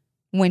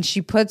when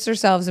she puts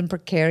herself in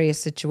precarious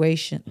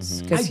situations.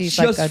 Mm-hmm. Because I he's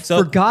just like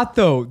forgot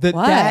though that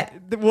What?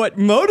 what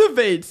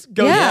motivates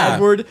Ghost Yeah.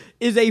 Edward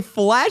is a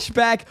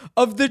flashback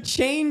of the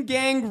chain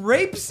gang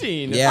rape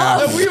scene. Yeah.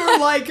 That we were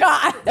like,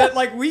 that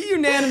like we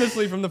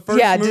unanimously from the first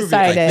Yeah, movie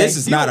decided. Like, this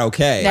is not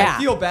okay. Yeah.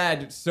 I feel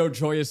bad so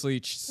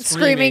joyously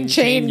Screaming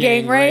chain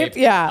gang rape?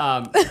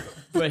 Yeah.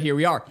 But here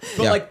we are.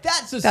 But Yeah. like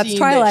that's a That's scene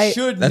Twilight.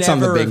 that should That's on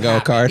never the have bingo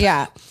happened. card.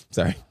 Yeah.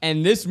 Sorry.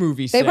 And this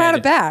movie They said, brought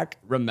it back.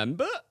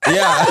 remember?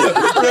 Yeah.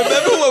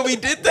 Remember when we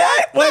did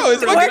that? No,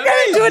 it's We're fucking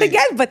gonna do it crazy.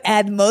 again, but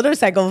add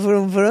motorcycle,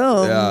 vroom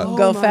vroom, Yeah.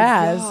 go Oh my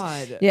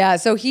fast. God. Yeah,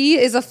 so he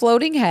is a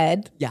floating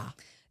head. Yeah.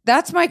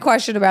 That's my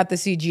question about the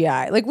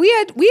CGI. Like we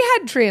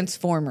had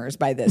Transformers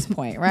by this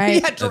point, right? We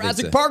had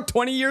Jurassic Park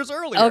 20 years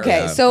earlier.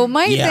 Okay, so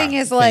my thing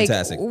is like,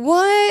 fantastic.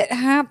 what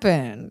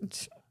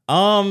happened?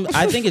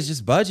 I think it's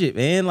just budget,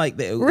 man. Like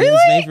it was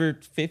made for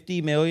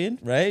 $50 million,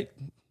 right?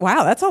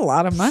 Wow, that's a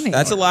lot of money.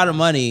 That's a lot of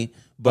money,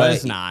 But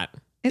it's not.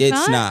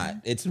 It's not.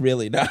 It's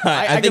really not.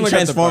 I I can think look up the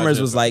Transformers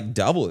budget, was but- like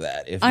double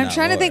that. If I'm not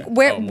trying to more. think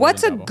where. more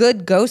What's a than double.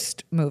 good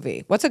ghost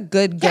movie? What's a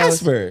good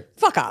ghost? Casper.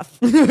 Fuck off.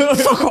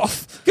 Fuck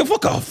off. Get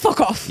fuck off.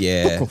 Fuck off.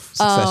 Yeah.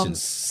 Succession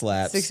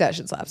slaps.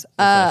 Succession slaps.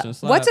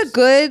 Succession What's a slaps.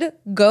 good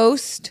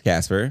ghost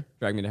Casper.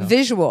 Drag me to hell.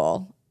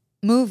 visual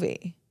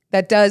movie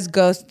that does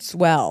ghosts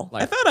well?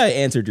 I thought I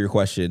answered your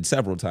question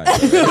several times.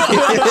 I'm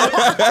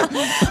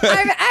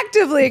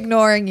actively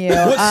ignoring you.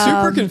 What's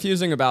super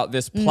confusing about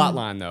this plot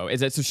line, though, is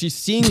that so she's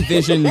seeing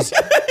visions of.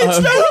 It's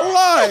not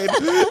line.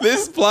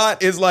 This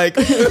plot is like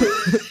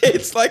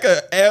it's like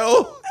a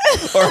L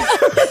or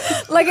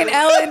Like an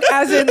Ellen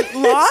as in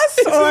loss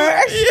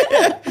or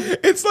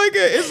it's like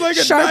a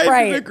Sharp 90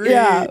 right, degree.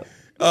 yeah.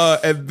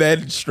 And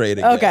then straight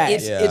again. Okay.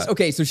 It's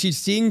okay. So she's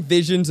seeing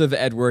visions of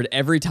Edward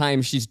every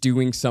time she's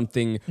doing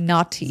something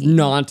naughty.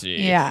 naughty.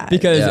 Yeah.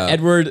 Because Yeah.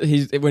 Edward,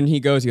 when he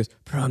goes,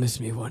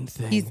 promise me one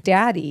thing. He's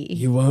daddy.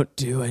 You won't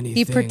do anything.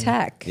 He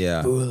protects.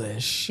 Yeah.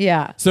 Foolish.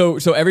 Yeah. So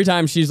every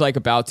time she's like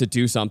about to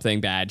do something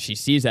bad, she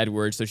sees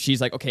Edward. So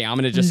she's like, okay, I'm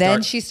gonna just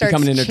Then start she starts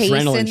becoming an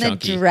adrenaline chasing the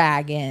junkie.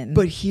 dragon.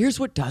 But here's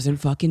what doesn't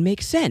fucking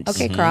make sense.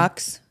 Okay,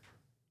 Crocs.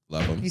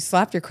 Love him. You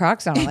slapped your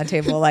Crocs down on the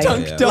table like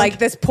Dunk. like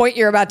this point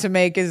you're about to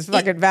make is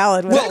fucking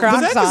valid with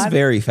Crocs That is on.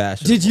 very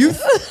fashionable. Did you?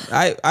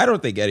 I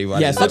don't think anybody.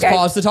 Yes. Let's Okay.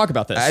 pause to talk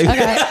about this.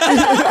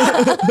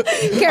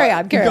 Carry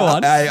on. Go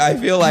on. I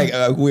feel like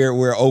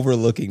we're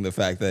overlooking the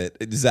fact that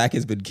Zach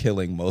has been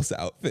killing most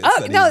outfits.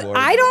 Oh that no, he's worn.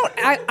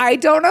 I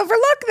don't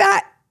overlook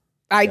that.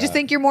 I just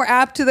think you're more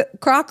apt to the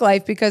Croc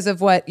life because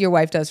of what your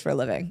wife does for a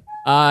living.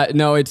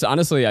 No, it's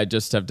honestly, I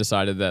just have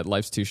decided that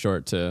life's too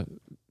short to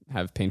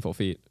have painful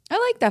feet. I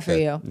like that for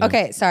you.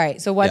 Okay, sorry.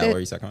 So what Yeah, did where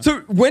you second?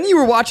 So when you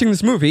were watching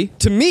this movie,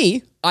 to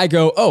me, I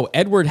go, oh,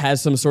 Edward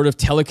has some sort of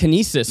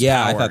telekinesis.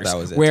 Yeah, I powers thought that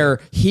was it, where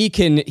he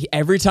can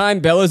every time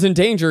Bella's in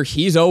danger,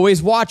 he's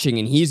always watching,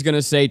 and he's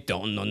gonna say,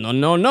 "Don't,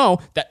 no."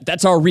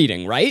 That's our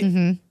reading,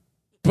 right?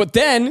 But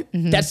then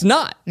that's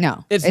not.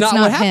 No, it's it's not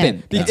not what him.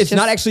 happened. It's It's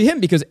not just actually him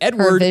because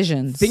Edward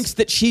visions. thinks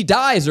that she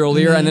dies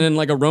earlier, and then in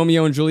like a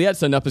Romeo and Juliet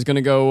send up is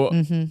gonna go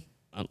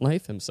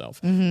unlife himself.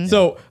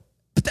 So,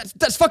 but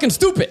that's fucking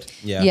stupid.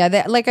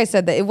 Yeah, like I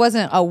said, that it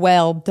wasn't a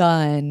well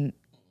done,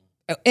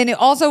 and it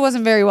also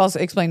wasn't very well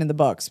explained in the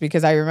books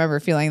because I remember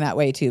feeling that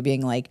way too,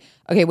 being like,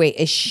 okay, wait,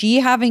 is she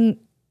having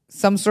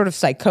some sort of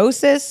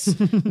psychosis,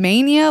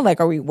 mania? Like,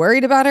 are we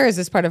worried about her? Is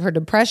this part of her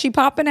depression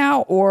popping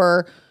out,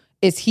 or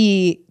is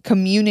he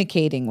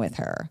communicating with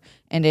her?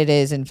 And it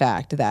is, in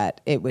fact,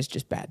 that it was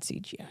just bad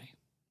CGI.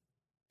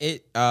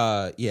 It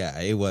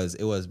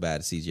was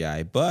bad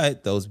CGI,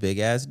 but those big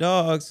ass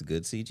dogs,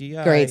 good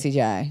CGI. Great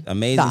CGI.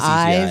 Amazing The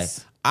CGI.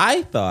 eyes.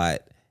 I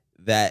thought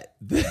that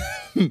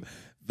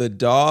the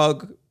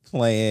dog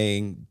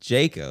playing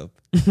Jacob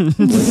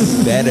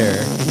was better.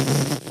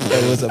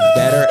 It was a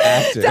better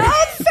actor than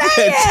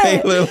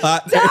Taylor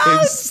Lautner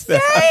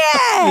himself.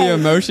 The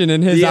emotion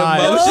in his The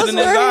eyes. emotion Those in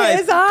his were eyes.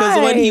 his Because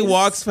when he eyes.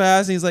 walks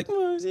past, he's like, I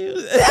was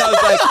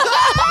like,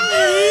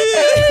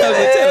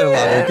 Taylor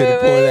Lautner couldn't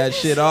pull that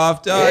shit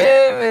off, dog.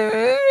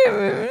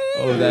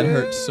 Oh, that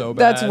hurts so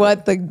bad.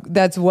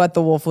 That's what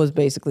the wolf was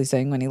basically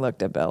saying when he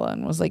looked at Bella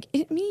and was like,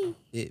 "It me."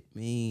 It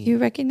me. You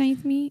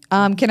recognize me?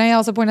 Can I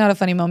also point out a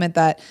funny moment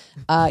that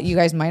you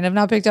guys might have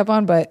not picked up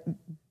on, but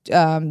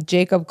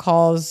Jacob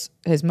calls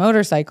his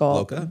motorcycle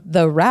Loca?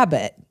 the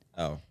Rabbit.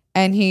 Oh.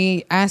 And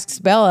he asks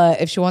Bella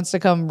if she wants to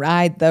come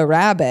ride the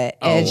rabbit.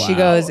 And she wow.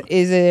 goes,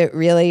 "Is it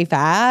really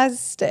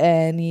fast?"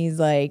 And he's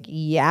like,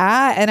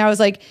 "Yeah." And I was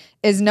like,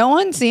 is no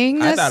one seeing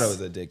this? I thought it was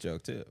a dick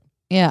joke too.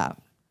 Yeah.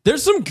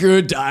 There's some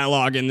good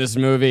dialogue in this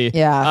movie.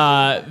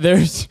 Yeah.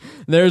 There's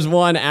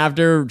one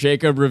after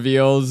Jacob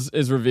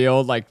is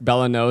revealed, like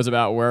Bella knows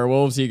about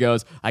werewolves. He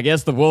goes, I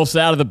guess the wolf's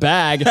out of the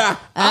bag. I'm a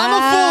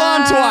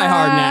full-on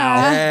Twihard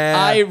now. Yeah.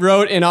 I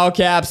wrote in all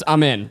caps,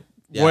 I'm in.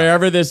 Yeah.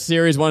 Wherever this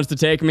series wants to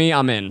take me,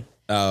 I'm in.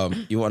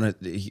 You want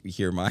to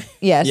hear my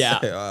Yes.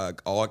 Yeah.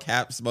 all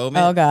caps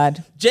moment? Oh,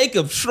 God.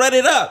 Jacob, shred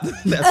it up.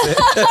 That's it.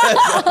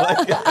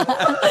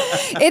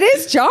 It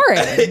is jarring.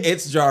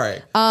 It's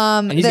jarring.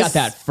 And he's this- got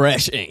that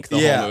fresh ink the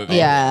Yeah. whole movie.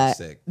 Yeah.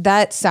 Sick.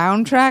 That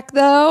soundtrack,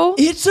 though.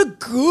 It's a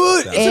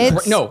good,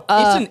 it's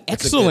an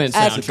excellent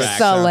Excellent.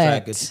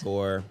 soundtrack. Good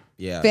score.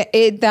 Yeah.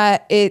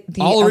 The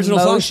All original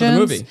songs for the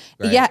emotions- movie.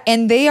 Right. Yeah,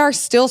 and they are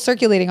still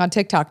circulating on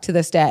TikTok to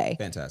this day.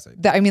 Fantastic.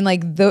 I mean,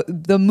 like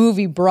the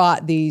movie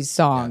brought these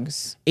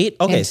songs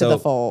into so the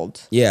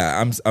fold.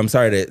 yeah, I'm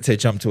sorry to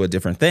jump to a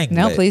different thing.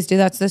 No, but please do.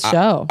 That's this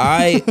show.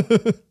 I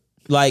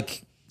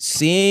like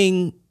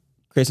seeing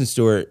Kristen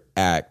Stewart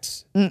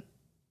act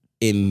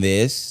in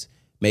this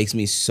makes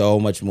me so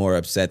much more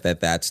upset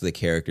that that's the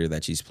character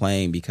that she's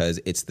playing because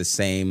it's the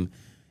same.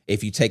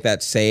 If you take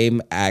that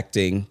same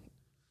acting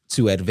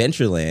to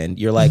Adventureland,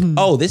 you're like,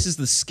 oh, this is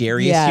the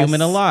scariest Yes.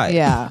 human alive.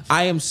 Yeah.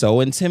 I am so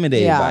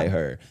intimidated Yeah. by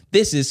her.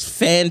 This is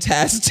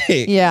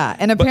fantastic. Yeah,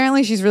 and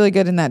apparently she's really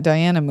good in that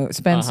Diana movie,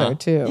 Spencer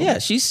too. Yeah,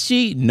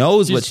 she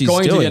knows what she's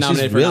going to doing. get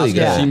nominated She's for an really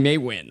Oscar. good. She may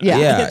win. Yeah.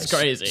 Yeah, It's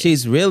crazy.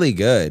 She's really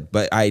good,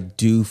 but I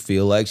do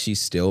feel like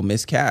she's still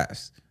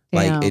miscast.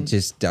 Like Yeah. it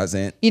just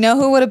doesn't. You know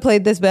who would have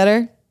played this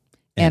better?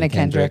 Anna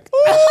Kendrick.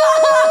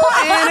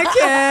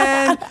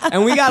 Anakin.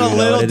 And we got You a know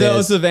little what it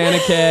dose is. of Anna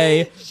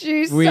K.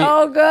 She's We-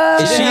 so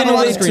good. Is She she had in a a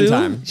lot of wig screen too?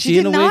 time. She did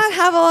in a not wig?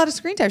 have a lot of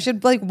screen time. She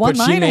had like one But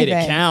line. she made I it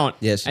think. count.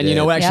 Yes, she and you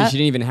know did. what? Actually, Yeah. she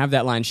didn't even have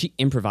that line. She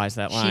improvised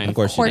that line. Of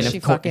course she course did. she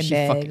And of course fucking she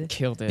did. fucking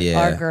killed it. Yeah.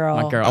 Our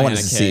girl. My girl. I wanted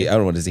Anna to K. see. I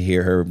wanted to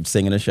hear her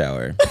sing in a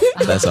shower.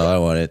 That's all I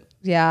wanted.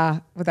 Yeah,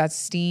 with that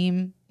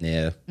steam.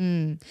 Yeah.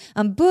 I'm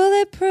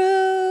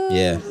bulletproof.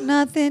 Yeah.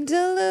 Nothing to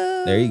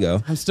lose. There you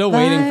go. I'm still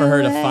waiting for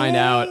her to find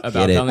out about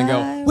Get it. them and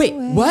go, wait,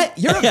 what?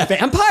 You're a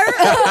vampire?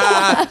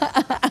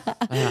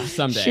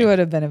 Someday. She would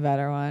have been a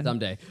better one.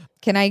 Someday.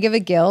 Can I give a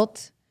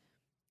guilt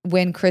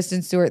when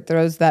Kristen Stewart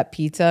throws that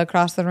pizza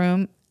across the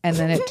room and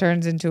then it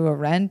turns into a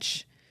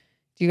wrench?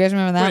 Do you guys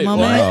remember that Wait,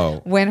 moment?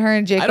 what? When her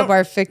and Jacob don't-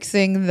 are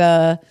fixing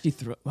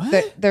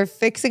what? They're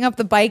fixing up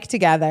the bike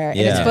together, and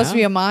it's Yeah. supposed to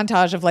be a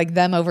montage of like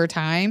them over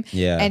time.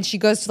 Yeah. And she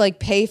goes to like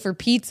pay for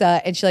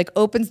pizza, and she like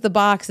opens the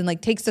box and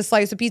like takes a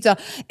slice of pizza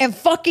and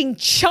fucking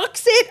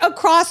chucks it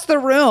across the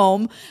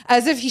room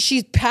as if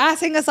she's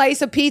passing a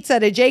slice of pizza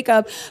to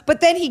Jacob.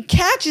 But then he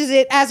catches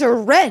it as a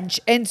wrench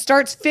and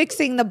starts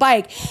fixing the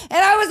bike.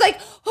 And I was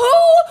like,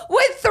 who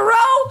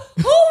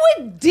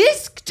would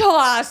disc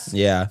toss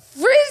Yeah.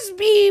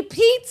 frisbee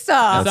pizza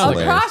sounds like-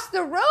 across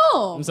the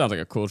room? That sounds like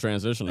a cool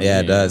transition. to Yeah,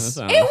 me. it does.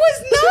 That sounds- It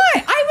was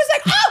not. I was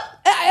like,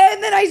 oh,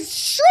 and then I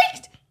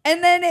shrieked,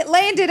 and then it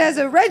landed as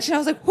a wrench, and I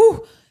was like,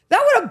 whew,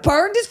 that would have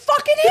burned his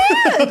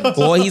fucking hand.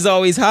 Well, he's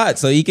always hot,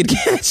 so he could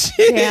catch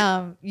it.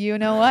 Damn, you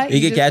know what?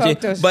 He could just catch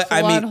it, poked a but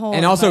I mean- full-on hole And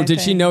in also, my did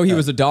she thing. know he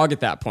was a dog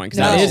at that point?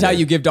 Because that No. is how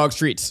you give dogs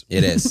treats.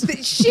 It is.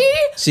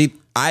 She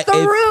If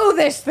threw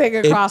this thing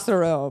across the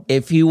room.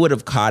 if he would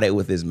have caught it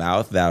with his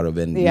mouth, that would have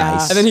been Yeah.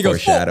 nice. And then he goes,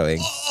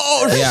 foreshadowing.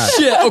 Oh, Yeah.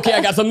 shit. Okay,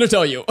 I got something to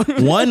tell you.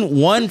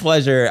 one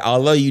pleasure,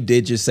 although you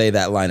did just say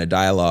that line of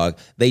dialogue,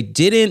 they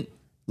didn't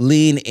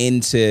lean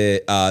into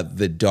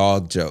the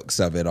dog jokes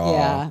of it all.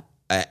 Yeah.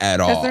 At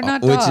all. they're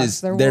not Which dogs,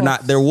 is they're they're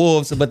not they're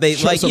wolves, but they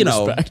Show like, some you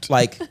know, respect.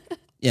 like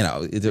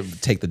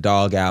take the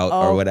dog out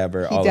or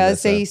whatever. He all of does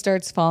that say he stuff.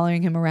 starts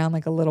following him around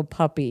like a little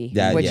puppy,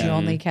 Yeah, which yeah. you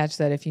only catch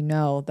that if you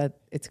know that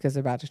it's because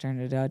they're about to turn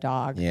into a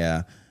dog.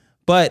 Yeah.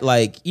 But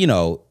like, you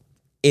know,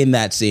 in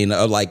that scene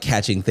of like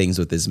catching things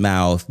with his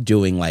mouth,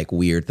 doing like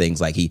weird things,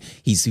 like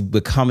he's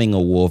becoming a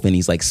wolf and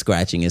he's like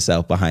scratching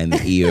himself behind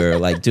the ear,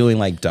 like doing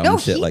like dumb No,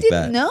 shit he like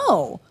didn't that.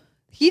 know.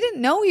 He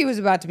didn't know he was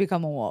about to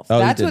become a wolf. Oh,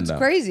 he That's didn't what's know.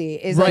 crazy.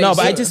 Is Right. like, No,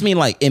 but I So- just mean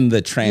like in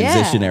the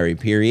transitionary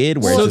period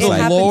where Well, So it's it just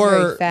like happens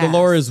very the fast.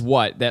 lore is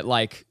what? That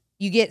like,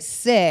 you get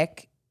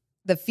sick,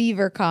 the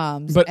fever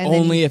comes, but and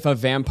then only if a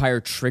vampire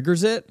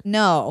triggers it?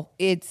 no,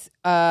 it's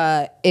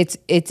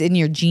in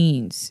your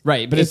genes,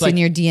 Right, but it's it's like- in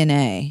your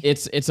DNA.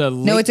 It's a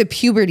No, it's a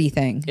puberty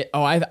thing.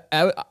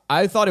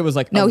 I thought it was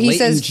like No, a he latent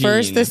says gene.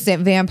 first the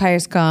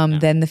vampires come,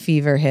 then the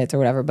fever hits or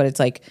whatever. But it's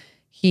like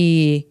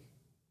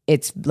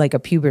it's like a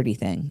puberty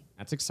thing.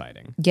 That's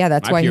exciting. Yeah,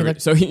 that's My why he puberty-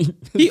 looked. So he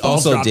he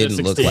balls also dropped at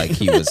didn't look 16. like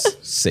he was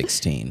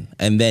 16.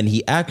 And then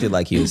he acted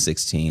like he was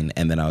 16.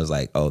 And then I was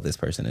like, oh, this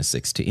person is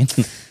 16.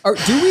 Do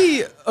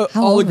we How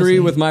all old was agree he?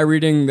 with my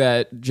reading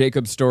that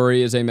Jacob's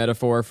story is a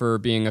metaphor for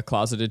being a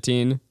closeted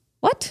teen?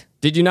 What?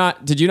 Did you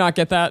not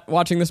get that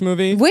watching this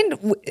movie?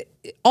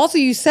 Also,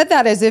 you said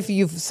that as if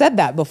you've said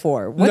that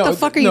before. What No, the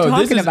fuck are you no, this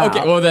talking is- about?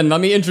 Okay, well then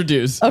let me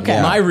introduce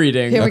Okay. my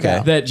reading Here we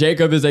go. that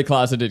Jacob is a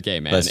closeted gay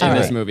man Let's in do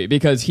this it. movie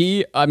because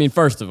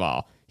first of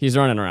all, he's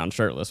running around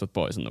shirtless with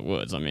boys in the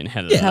woods. I mean,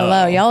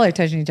 Hello, y'all are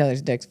touching each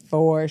other's dicks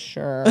for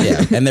sure.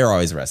 yeah. And they're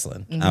always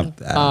wrestling. I don't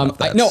know if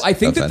that's I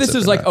think that this offensive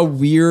is or like not. a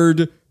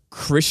weird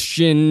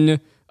Christian.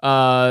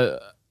 I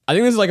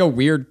think this is like a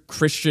weird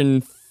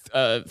Christian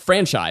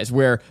franchise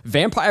where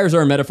vampires are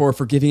a metaphor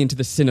for giving into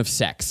the sin of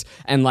sex,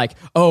 and like,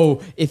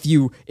 oh, if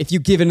you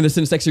give into the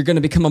sin of sex, you're going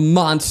to become a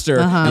monster,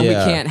 and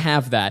Yeah. we can't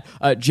have that.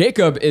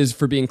 Jacob is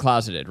for being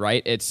closeted,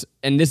 right? That's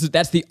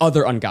the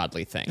other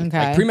ungodly thing, Okay.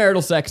 like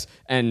premarital sex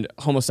and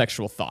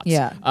homosexual thoughts.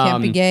 Yeah.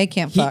 Can't be gay,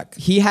 can't fuck.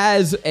 He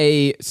has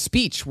a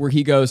speech where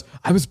he goes,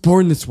 "I was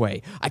born this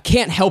way. I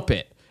can't help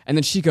it." And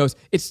then she goes,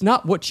 "It's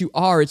not what you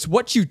are, it's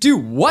what you do."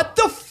 What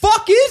the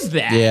fuck is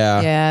that?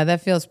 Yeah. Yeah,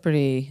 that feels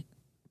pretty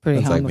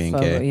That's homophobic. like being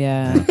gay.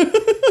 Yeah.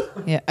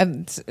 Yeah.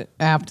 It's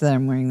apt that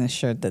I'm wearing this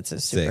shirt that's a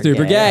super,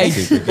 Super gay.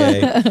 Super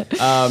gay.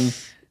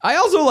 I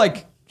also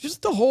like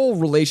just the whole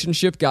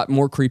relationship got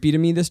more creepy to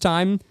me this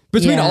time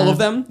between Yeah. all of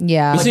them.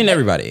 Yeah. We've seen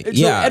everybody. So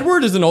Yeah.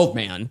 Edward is an old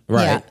man.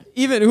 Right. Yeah.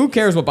 Even who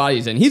cares what body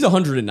he's in? He's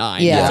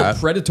 109. Yeah. That's a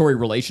predatory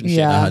relationship.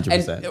 Yeah.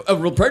 100%. And a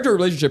real predatory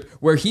relationship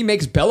where he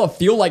makes Bella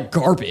feel like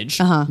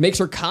garbage, makes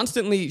her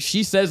constantly,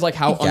 she says like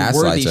how He gaslights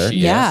unworthy her. she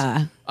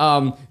Yeah.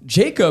 is.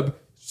 Jacob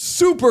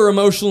super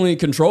emotionally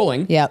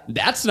controlling. Yep.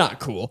 That's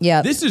not cool.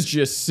 Yep. This is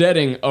just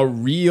setting a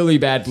really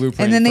bad blueprint.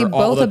 And then they for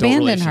all both adult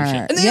abandon her.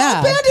 relationship. And they Yeah.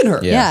 abandon her.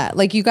 Yeah.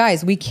 Like, you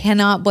guys, we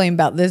cannot blame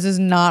Belle. This is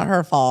not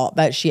her fault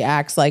that she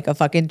acts like a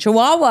fucking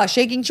chihuahua,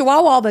 shaking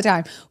chihuahua all the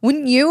time.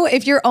 Wouldn't you,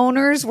 if your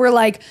owners were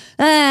like,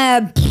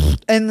 and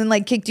then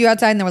like kicked you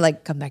outside and they were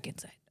like, come back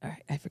inside. All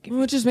right, I forgive you.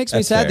 Well, it just makes me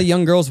That's sad fair. the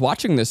young girls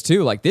watching this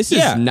too. Like, this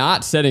Yeah. is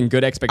not setting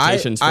good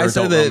expectations for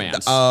said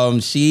adult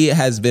romance. she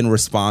has been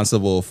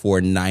responsible for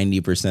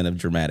 90% of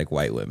dramatic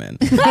white women.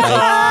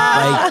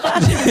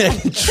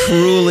 like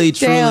truly,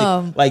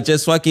 Damn. like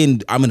just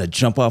fucking, I'm gonna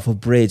jump off a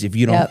bridge if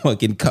you don't Yep.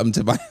 fucking come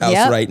to my house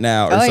Yep. right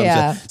now, or Oh, some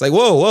yeah. shit. It's like,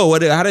 whoa, how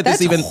did That's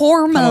this even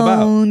come about?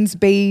 hormones,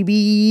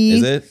 baby.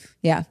 Is it?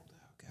 Yeah.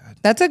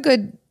 That's a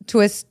good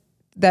twist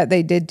that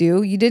they did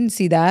do. You didn't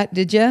see that,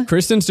 did you?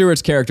 Kristen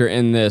Stewart's character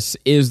in this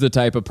is the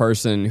type of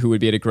person who would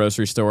be at a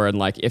grocery store and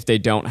like if they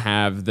don't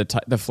have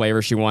the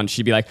flavor she wants,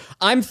 she'd be like,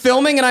 "I'm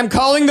filming and I'm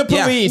calling the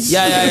police."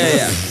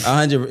 Yeah.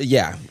 100.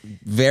 Yeah,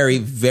 very,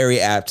 very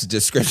apt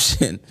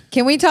description.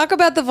 Can we talk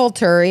about the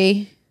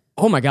Volturi?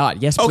 Oh my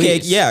God, yes, Okay,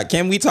 please. yeah.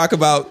 Can we talk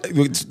about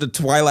the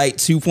Twilight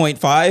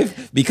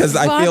 2.5? Because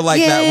I feel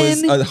like that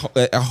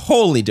was a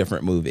wholly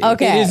different movie.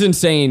 Okay. It is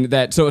insane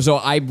that so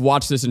I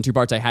watched this in two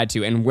parts. I had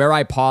to, and where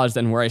I paused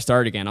and where I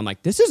started again, I'm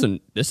like, this is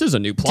a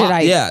new plot. Did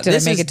I- Yeah, Did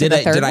I make it to the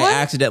third did one? I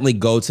accidentally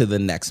go to the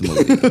next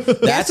movie? That's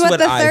Guess what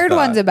the I third thought.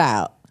 one's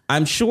about.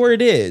 I'm sure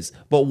it is,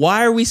 but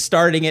why are we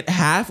starting it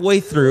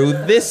halfway through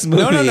this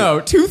movie? No,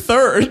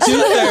 2/3.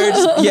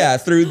 2/3, yeah,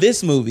 through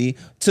this movie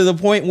to the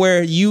point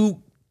where you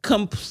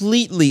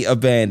completely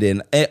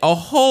abandon a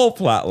whole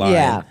plot line.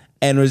 Yeah.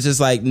 And was just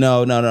like,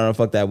 no,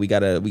 fuck that. We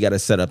gotta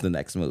set up the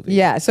next movie.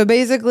 Yeah. So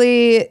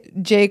basically,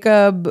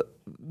 Jacob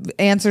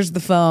answers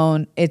the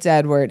phone. It's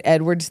Edward.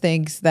 Edward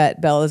thinks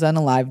that Belle has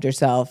unalived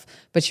herself,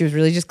 but she was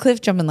really just cliff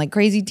jumping like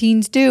crazy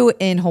teens do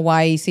in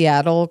Hawaii,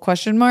 Seattle, ?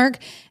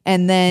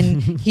 And then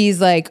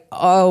he's like,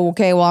 oh,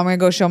 okay, well, I'm going to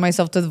go show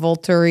myself to the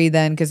Volturi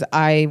then because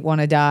I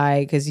want to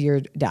die because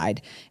you're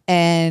died.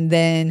 And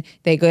then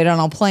they get on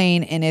a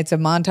plane and it's a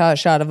montage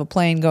shot of a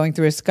plane going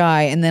through a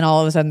sky. And then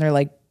all of a sudden they're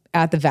like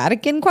at the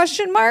Vatican ?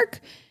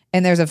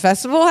 And there's a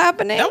festival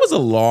happening. That was a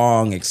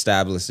long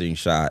establishing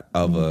shot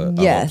of a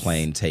Yes.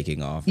 plane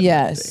taking off. and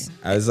Yes. everything.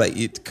 I was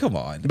like, come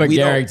on. But We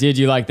Garrick, don't- did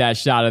you like that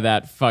shot of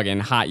that fucking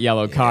hot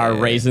yellow car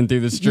racing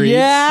through the streets?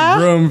 Yeah.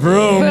 Vroom,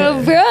 vroom.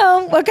 Vroom,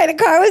 vroom. What kind of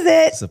car was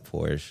it? it's a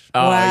Porsche.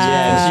 Oh,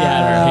 yeah. She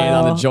had her hand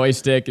on Wow. the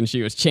joystick and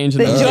she was changing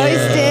The the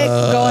joystick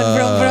going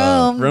vroom,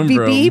 vroom, Vroom, beep,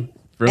 vroom. beep.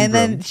 Vroom, And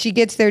then vroom. she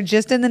gets there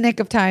just in the nick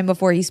of time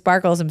before he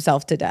sparkles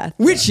himself to death.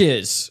 Which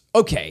is,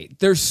 okay,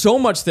 there's so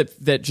much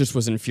that just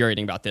was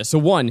infuriating about this. So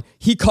one,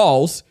 he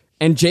calls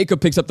and Jacob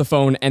picks up the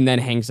phone and then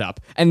hangs up.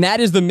 And that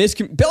is the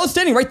Bella's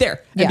standing right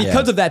there. And Yeah.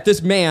 because of that,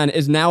 this man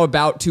is now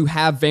about to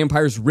have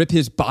vampires rip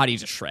his body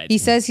to shreds. He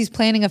says he's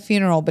planning a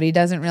funeral, but he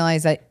doesn't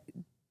realize that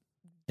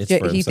It's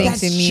for he himself.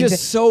 thinks it That's means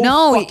just so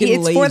no. fucking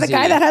It's for the lazy.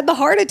 guy that had the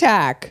heart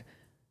attack.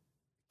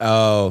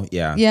 Oh,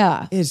 yeah.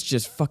 Yeah. It's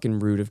just fucking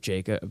rude of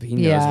Jacob. He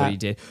knows Yeah. what he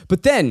did.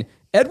 But then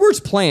Edward's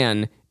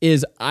plan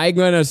is I'm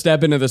going to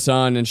step into the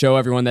sun and show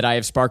everyone that I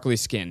have sparkly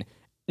skin.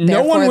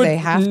 Therefore, they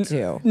have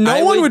to.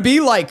 No one would be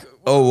like,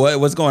 Oh,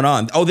 what's going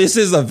on? Oh, this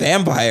is a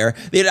vampire.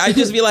 I'd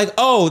just be like,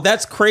 oh,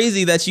 that's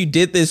crazy that you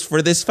did this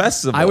for this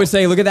festival. I would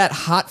say, look at that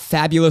hot,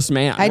 fabulous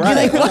man. I'd Right. be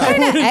like, what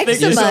kind of wouldn't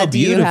think you're eczema so do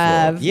you beautiful.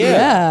 have?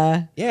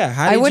 Yeah. Yeah,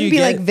 how I did wouldn't you be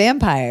get- like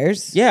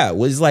vampires. Yeah, it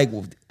was like,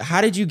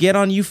 how did you get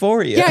on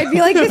Euphoria? Yeah, I'd be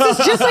like, this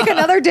is just like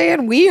another day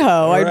in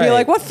WeHo. I'd be Right.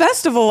 like, what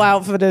festival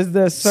outfit is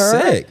this, sir?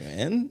 Sick,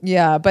 man.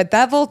 Yeah, but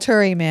that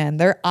Volturi, man,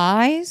 their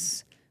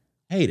eyes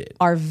Hate it.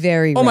 are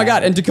very Oh my red.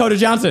 God, and Dakota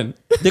Johnson.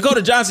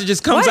 Dakota Johnson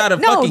just comes What? out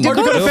of No, fucking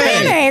Dakota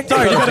Fanning. Fanning.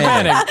 Sorry, Dakota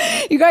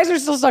Fanning. You guys are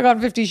still stuck on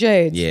 50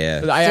 Shades.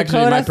 Yeah. I actually,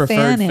 my Dakota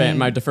preferred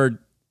Fanning. preferred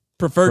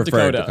Preferred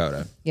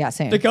Dakota. Yeah,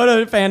 same.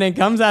 Dakota Fanning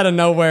comes out of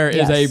nowhere,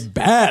 is a Yes.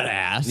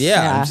 badass.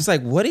 Yeah, Yeah. I'm just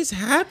like, what is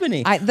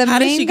happening? The How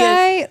did main she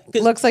guy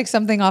get- looks like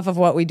something off of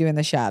What We Do in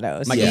the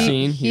Shadows. Michael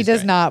Sheen, He he's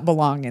does great. not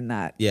belong in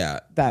that. Yeah,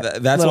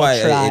 that that's little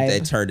why tribe.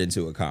 it turned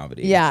into a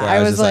comedy. Yeah, where I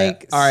was just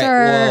like, all right,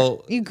 sir,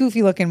 well, you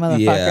goofy looking motherfucker.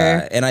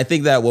 yeah, and I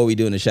think that What We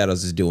Do in the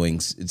Shadows is doing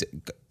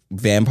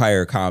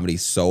vampire comedy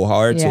so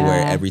hard to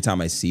where Yeah. every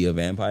time I see a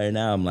vampire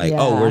now, I'm like,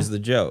 Yeah. oh, where's the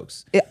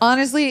jokes?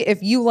 Honestly,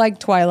 if you like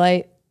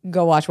Twilight,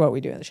 go watch What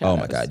We Do in the Shadows. Oh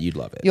my god, you'd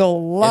love it.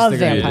 You'll love the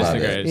greatest- vampires.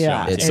 it's the greatest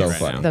Yeah, show. It's so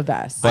funny. the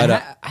best.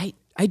 But,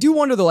 I do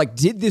wonder though, like,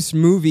 did this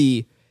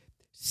movie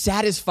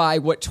satisfy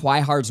what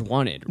Twihards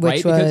wanted?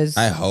 Which right? was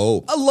I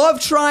hope. a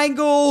love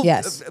triangle.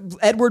 Yes.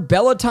 Edward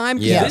Bella time.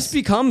 'Cause Yes. This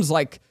becomes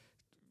like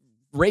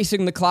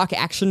racing the clock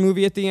action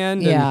movie at the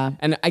end. Yeah.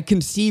 And I can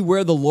see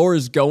where the lore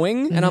is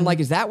going. And I'm like,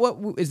 is that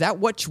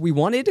what we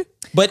wanted?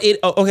 But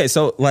okay,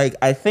 so like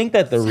I think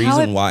that the how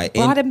reason it why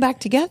brought him back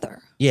together.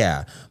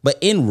 yeah, but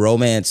in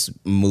romance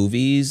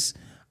movies,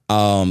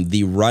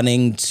 the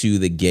running to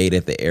the gate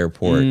at the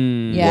airport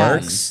Yes.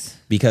 works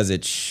because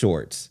it's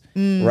short,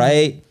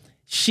 right?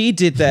 She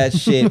did that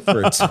shit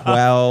for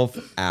 12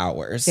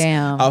 hours.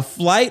 Damn. A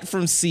flight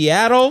from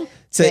Seattle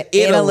to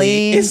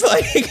Italy. It's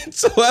like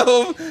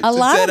 12 A to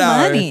lot 10 of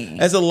hours. money.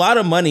 That's a lot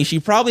of money. She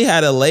probably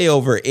had a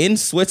layover in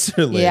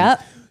Switzerland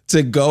Yep.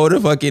 to go to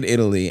fucking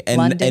Italy. And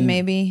London,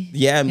 maybe.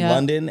 Yeah, in Yep.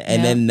 London.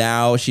 And Yep. then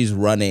now she's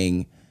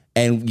running,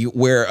 and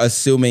we're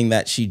assuming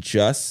that she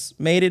just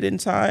made it in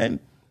time.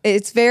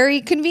 It's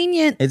very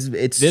convenient. It's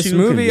This too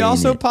movie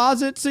also convenient.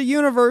 posits a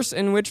universe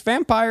in which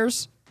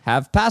vampires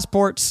have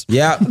passports.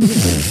 Yeah.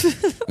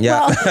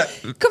 Yeah.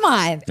 Well, come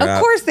on. Yeah. Of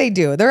course they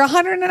do. They're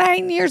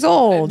 109 years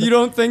old. You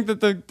don't think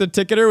that the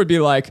ticketer would be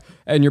like,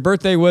 and your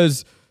birthday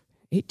was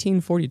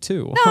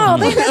 1842? No,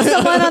 they met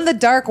someone on the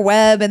dark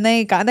web and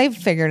they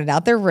figured it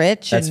out. They're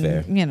rich. That's and,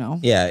 fair. You know.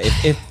 Yeah.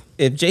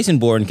 If Jason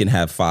Bourne can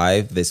have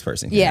 5, this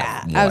person can Yeah,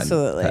 have 1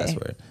 absolutely.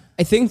 password.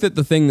 I think that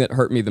the thing that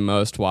hurt me the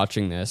most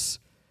watching this,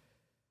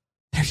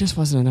 there just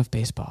wasn't enough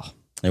baseball.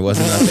 There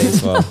wasn't enough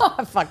baseball.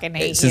 I fucking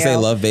hate Since you. they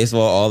love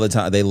baseball all the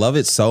time, they love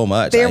it so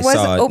much. there I was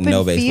saw open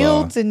no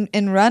baseball. fields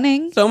and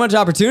running. So much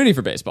opportunity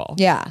for baseball.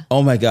 Yeah.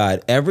 Oh my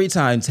God. Every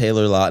time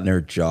Taylor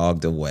Lautner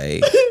jogged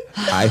away,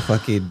 I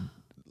fucking.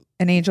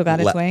 An angel got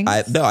its wings.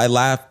 I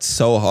laughed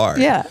so hard.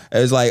 Yeah. It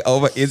was like,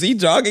 oh, is he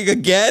jogging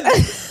again? Man,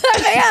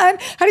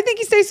 how do you think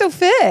he stays so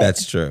fit?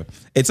 That's true.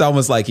 It's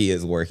almost like he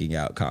is working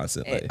out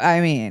constantly. I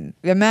mean,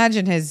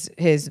 imagine his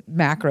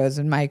macros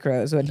and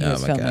micros when he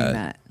was my filming God.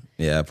 that.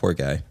 Yeah, poor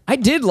guy. I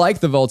did like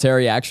the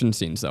Volteri action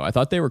scenes, though. I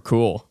thought they were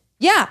cool.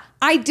 Yeah,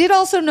 I did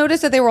also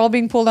notice that they were all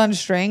being pulled on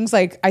strings.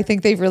 Like, I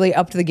think they've really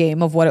upped the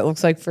game of what it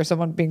looks like for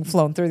someone being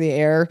flown through the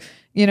air,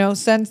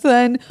 since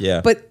then. Yeah.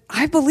 But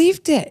I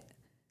believed it.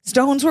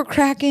 Stones were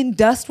cracking,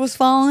 dust was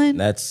falling,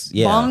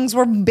 Yeah. bongs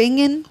were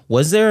binging,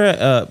 Was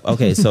there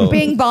okay, so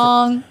bing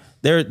bong.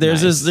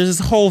 there's this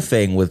whole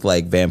thing with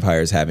like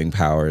vampires having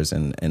powers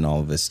and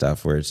all of this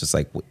stuff where it's just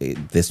like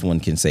this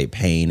one can say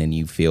pain and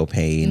you feel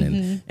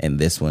pain and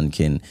this one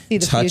can See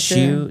the touch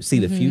future. you, see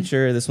the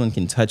future. This one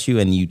can touch you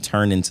and you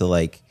turn into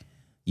like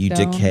you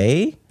Stone.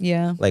 decay.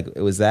 Yeah. Like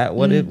was that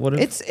what it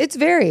It's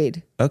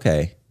varied.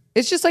 okay.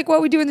 It's just like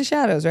what we do in the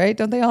shadows, right?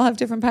 Don't they all have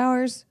different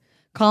powers?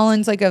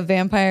 Colin's like a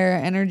vampire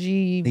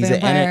energy He's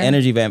vampire. an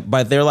energy vamp,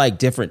 but they're like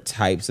different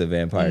types of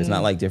vampires,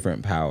 not like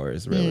different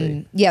powers,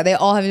 really. Yeah, they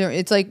all have different.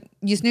 It's like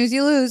you snooze,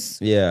 you lose.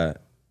 Yeah,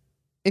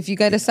 If you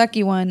get a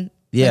sucky one,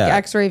 Yeah. like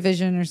X-ray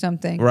vision or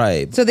something.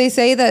 right. So they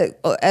say that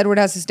Edward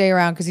has to stay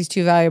around because he's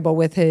too valuable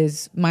with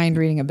his mind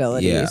reading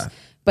abilities. Yeah.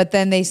 But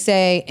then they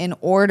say in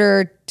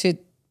order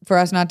for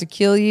us not to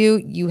kill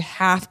you, you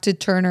have to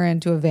turn her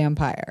into a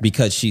vampire.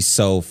 Because she's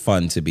so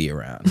fun to be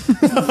around.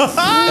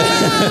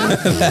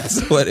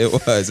 That's what it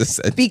was,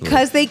 essentially.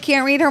 Because they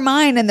can't read her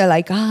mind and they're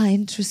like,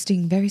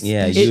 interesting, very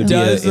Yeah, special. you'd It be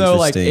does, a though,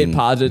 like, it interesting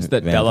posits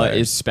that Bella vampire.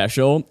 is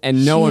special,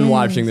 and no one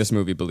watching this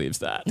movie believes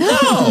that.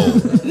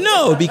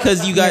 No,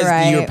 because you guys, You're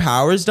right. your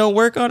powers don't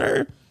work on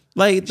her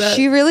like that.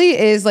 She really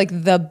is like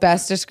the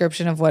best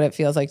description of what it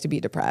feels like to be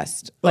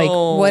depressed. Like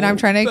when I'm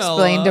trying to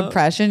explain Bella.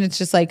 depression, it's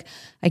just like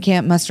I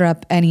can't muster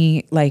up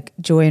any like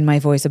joy in my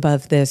voice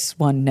above this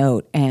one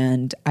note,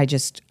 and I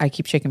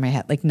keep shaking my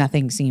head like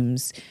nothing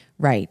seems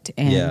right,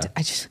 and Yeah.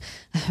 I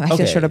feel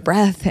Okay. short of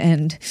breath,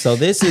 and So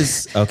this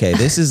is okay.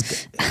 This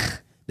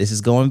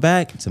is going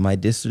back to my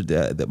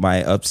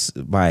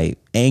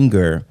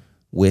anger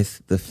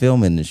with the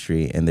film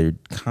industry and their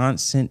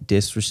constant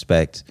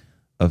disrespect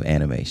of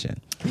animation.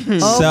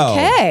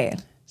 okay.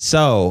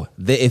 So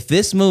if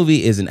this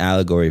movie is an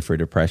allegory for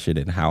depression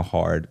and how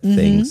hard Mm-hmm.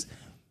 things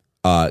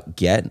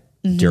get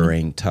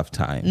during tough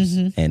times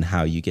Mm-hmm. and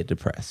how you get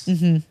depressed,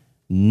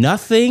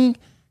 nothing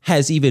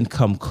has even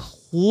come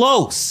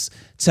close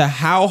to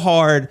how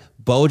hard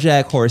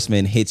BoJack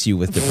Horseman hits you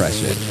with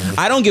depression.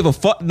 I don't give a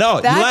fuck.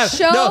 No, That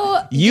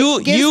show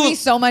gives me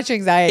so much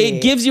anxiety.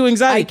 It gives you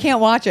anxiety. I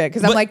can't watch it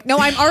because I'm But- like, no,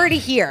 I'm already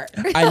here.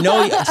 I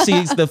know.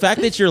 See, the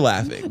fact that you're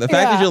laughing,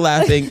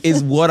 Yeah.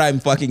 is what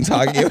I'm fucking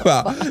talking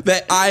about.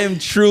 That I am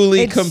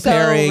truly It's so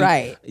comparing.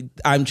 right.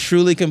 I'm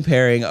truly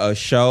comparing a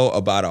show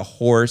about a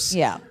horse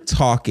Yeah.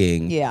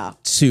 talking Yeah.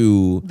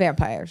 to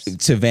Vampires.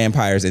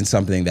 vampires in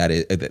something that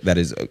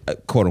is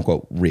quote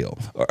unquote real.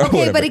 Or Okay,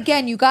 whatever. but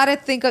again, you got to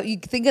think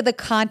of the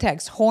context,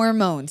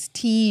 hormones,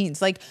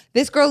 teens. Like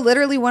this girl,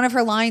 literally, one of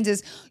her lines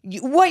is,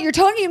 "What you're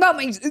talking about,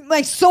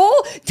 my soul?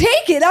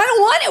 Take it. I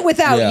don't want it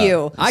without Yeah.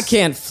 you." I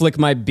can't flick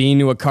my bean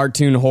to a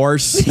cartoon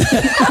horse.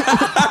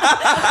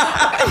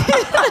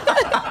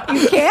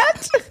 You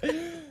can't.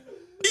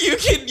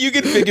 you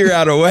can figure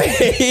out a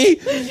way.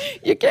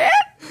 You can't.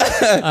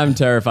 I'm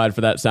terrified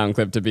for that sound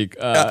clip to be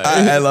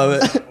I love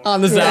it.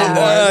 on the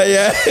soundboard.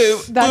 Yeah. Yeah.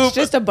 That's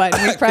just a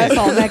button we press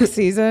all next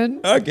season.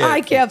 Okay.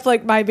 I can't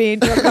flick my bean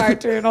to a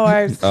cartoon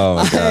horse. Oh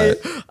my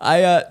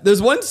god.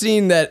 There's one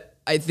scene that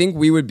I think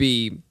we would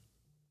be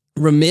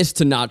remiss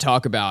to not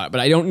talk about,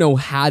 but I don't know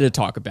how to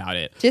talk about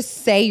it.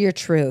 Just say your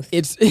truth.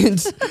 It's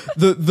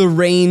the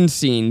rain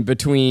scene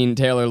between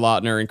Taylor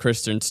Lautner and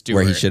Kristen Stewart,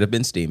 Where he should have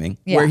been steaming.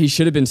 where Yeah. he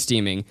should have been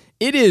steaming.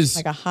 It is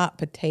Like a hot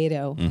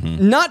potato.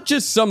 not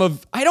just some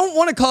of. I don't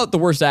want to call it the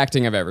worst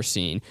acting I've ever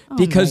seen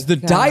because Oh my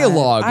the God.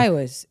 dialogue I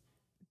was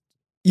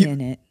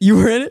in it. You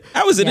were in it?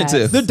 I was in Yes. it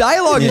too. The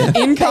dialogue is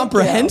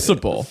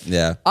incomprehensible.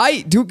 Yeah.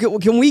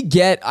 Can we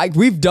get,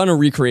 we've done a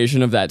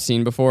recreation of that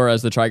scene before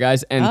as the Try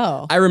Guys, and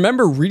Oh. I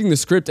remember reading the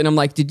script and I'm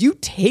like, did you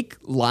take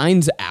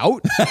lines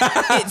out?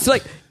 It's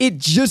like, it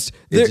just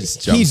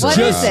just jumps he's What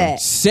just is it?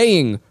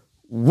 saying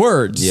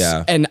words.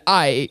 Yeah. And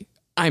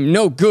I'm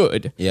no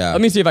good. Yeah.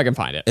 Let me see if I can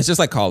find it. It's just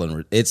like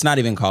it's not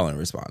even call and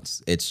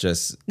response. It's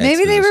just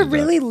Maybe they were exposition.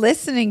 really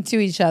listening to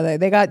each other.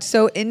 They got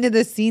so into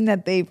the scene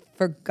that they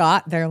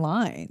forgot their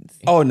lines.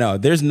 Oh no,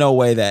 there's no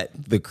way that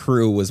the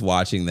crew was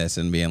watching this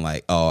and being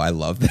like, "Oh, I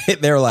love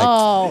that." They were like,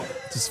 Oh,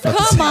 just come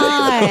fucking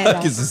on. What the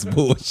fuck is this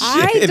bullshit?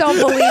 I don't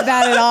believe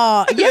that at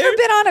all. You ever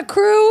been on a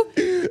crew?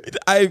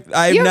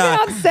 I've You've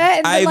not. been on set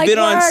and been I've like, been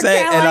on "We're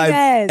set and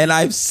killing this."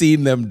 I've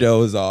seen them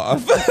doze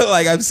off.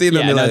 Like I've seen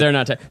them. Yeah, be no, like, they're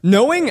not.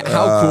 Knowing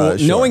how cool,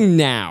 sure. knowing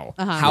now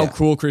Uh-huh. how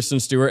cool Kristen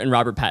Stewart and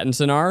Robert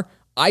Pattinson are,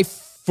 I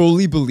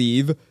fully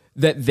believe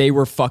that they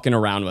were fucking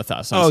around with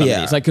us on Oh, some of yeah.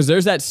 these. Like, because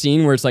there's that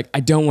scene where it's like, I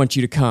don't want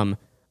you to come.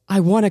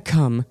 I want to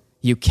come.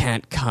 You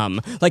can't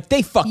come. Like,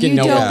 they fucking You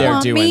know what don't they're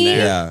want doing me?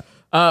 there.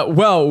 Yeah.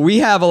 Well, we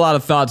have a lot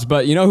of thoughts,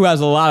 but you know who has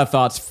a lot of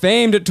thoughts?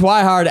 Famed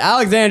Twihard,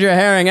 Alexandria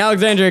Herring.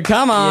 Alexandria,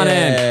 come on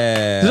in.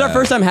 This is our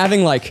first time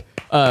having like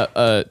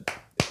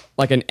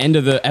an end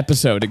of the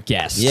episode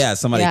guest. Yeah,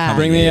 somebody Yeah.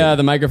 coming Bring in.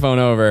 the microphone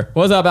over.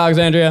 What's up,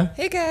 Alexandria?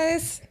 Hey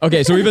guys.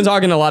 Okay, so we've been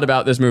talking a lot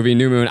about this movie,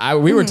 New Moon.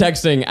 We were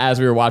texting as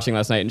we were watching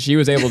last night, and she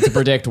was able to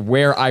predict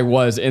where I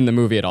was in the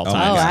movie at all my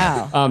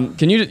times. Oh, wow.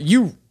 Can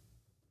you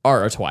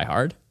are a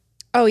Twihard?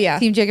 Oh yeah.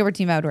 Team Jacob or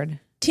Team Edward?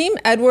 Team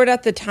Edward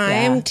at the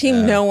time, Yeah.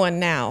 team no one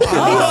now. Team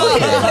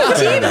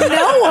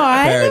no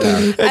one. Fair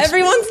enough.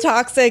 Everyone's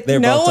toxic. They're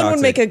No both one would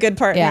toxic. make a good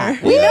partner. Yeah.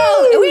 We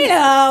know. We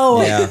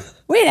know. Yeah.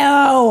 We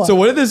know. So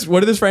what did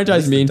this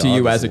franchise mean to Dog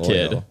you is as a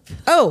kid loyal.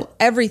 Oh,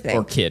 everything.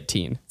 or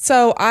teen?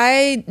 So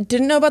I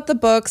didn't know about the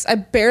books. I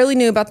barely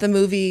knew about the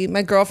movie.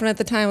 My girlfriend at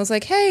the time was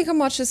like, "Hey, come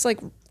watch this like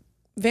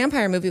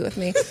vampire movie with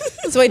me."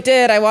 So I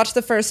did. I watched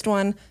the first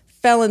one,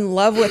 fell in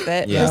love with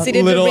it. Yeah.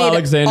 Proceeded Little to read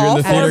Alexandria in all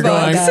the four theater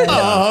going, books.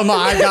 "Oh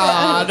my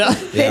god!"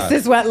 This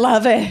is what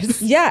love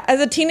is. Yeah,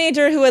 as a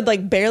teenager who had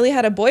like barely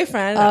had a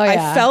boyfriend, Oh,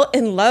 yeah. I felt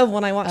in love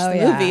when I watched Oh, the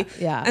yeah. movie.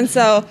 Yeah. And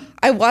so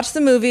I watched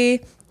the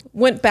movie,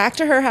 went back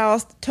to her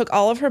house, took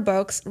all of her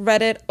books,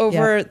 read it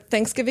over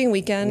Thanksgiving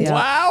weekend. Yeah.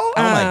 Wow.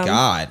 Oh my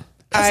god,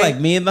 that's I like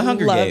me in the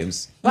Hunger love-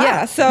 Games.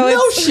 Yeah, so No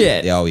it's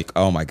shit.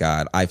 Oh my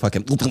god, I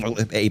fucking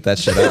ate that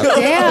shit up.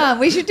 Damn,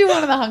 we should do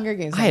one of the Hunger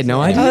Games. I had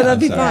no next idea. Oh, that'd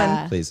be I'm sorry. fun.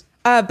 Yeah. Please.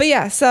 but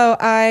yeah, so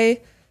I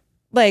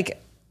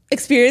like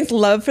experienced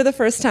love for the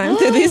first time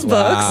through these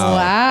books.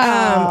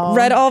 Wow.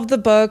 Read all of the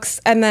books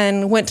and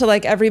then went to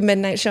like every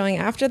midnight showing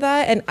after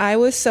that. And I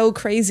was so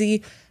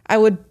crazy. I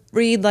would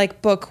read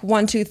like book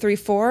 1, 2, 3,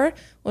 4.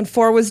 When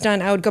 4 was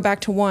done, I would go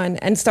back to 1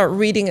 and start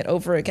reading it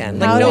over again.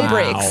 Like no Wow.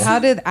 breaks. How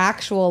did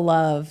actual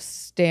love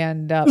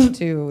stand up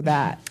to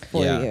that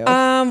for Yeah. you?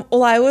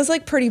 Well, I was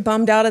like pretty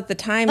bummed out at the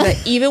time that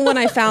even when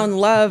I found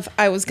love,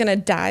 I was gonna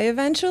die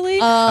eventually,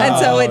 and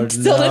so it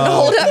still didn't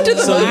hold up to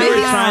the So movie. you were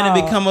trying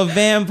to become a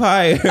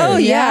vampire. Oh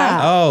yeah.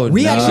 Oh,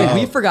 We no.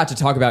 actually forgot to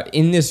talk about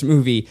in this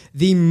movie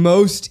the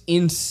most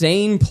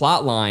insane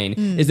plot line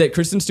is that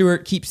Kristen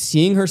Stewart keeps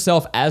seeing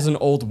herself as an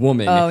old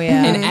woman. Oh,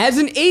 yeah. And as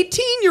an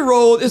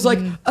 18-year-old is like,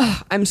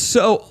 "Ugh, I'm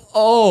so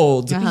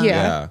old. Uh-huh.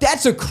 Yeah.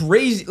 That's a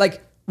crazy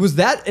like was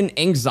that an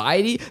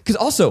anxiety? Because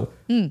also,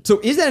 so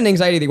is that an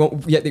anxiety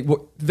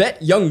that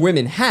young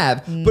women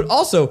have? But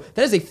also,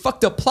 that is a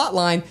fucked up plot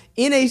line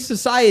in a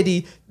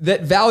society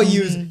that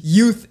values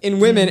youth in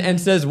women and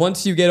says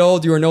once you get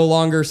old, you are no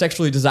longer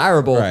sexually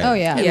desirable. Right. Oh,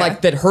 yeah. And Yeah.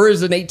 like that, her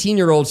as an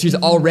 18-year-old, she's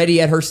already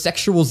at her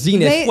sexual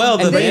zenith. They- Well,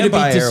 the and ready to be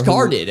vampire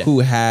discarded. who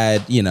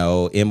had,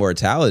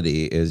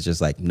 immortality is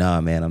just like, nah,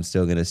 man, I'm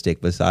still gonna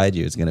stick beside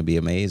you. It's gonna be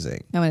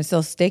amazing. I'm gonna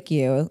still stick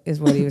you, is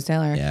what he was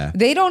telling her. Yeah.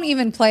 They don't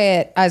even play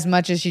it as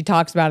much as she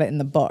talks about it in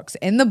the books.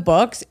 In the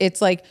books,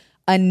 it's like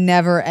a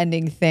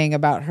never-ending thing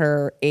about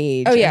her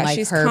age. Oh, yeah, and like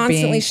she's her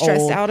constantly being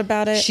stressed old. out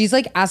about it. She's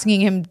like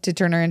asking him to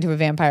turn her into a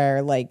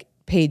vampire, like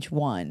page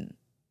 1.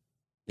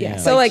 Yeah. Yeah.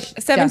 So like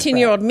Like,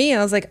 17-year-old me,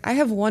 I was like, I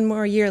have 1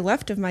 more year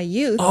left of my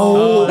youth.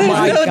 Oh There's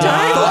my no god!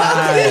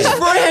 time. This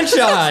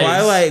franchise.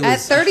 Twilight At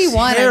was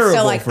 31, I'm terrible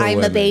still like, for I'm a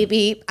women.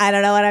 baby. I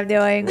don't know what I'm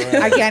doing.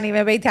 I can't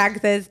even pay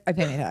taxes. I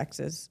pay my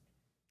taxes.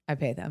 I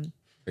pay them.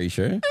 Are you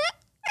sure?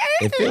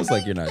 It feels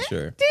like you're not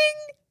sure.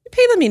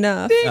 Pay them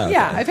enough. Oh, okay.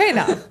 Yeah, I pay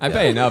enough. I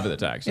pay enough of the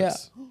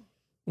taxes. Yeah.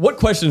 What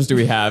questions do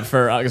we have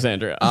for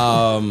Alexandria?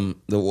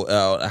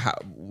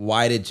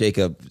 Why did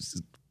Jacob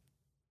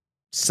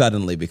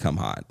suddenly become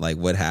hot? Like,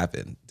 what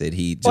happened? Did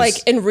he just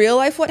Like in real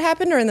life, what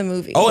happened, or in the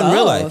movie? Oh, in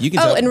real Both. life, you can.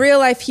 Oh, tell. in real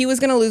life, he was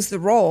going to lose the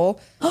role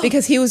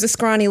because he was a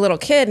scrawny little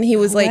kid, and he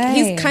was like, way.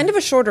 he's kind of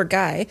a shorter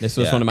guy. This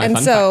was Yeah. one of my And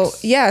fun so,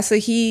 facts. yeah, so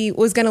he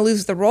was going to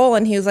lose the role,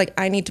 and he was like,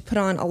 I need to put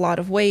on a lot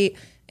of weight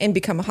and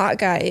become a hot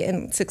guy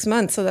in 6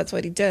 months. So that's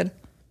what he did.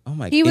 Oh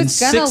my! He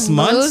was in gonna 6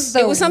 months. lose the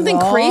It was something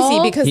role?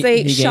 crazy because He they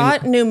gained-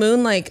 shot New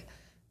Moon like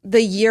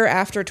the year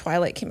after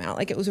Twilight came out.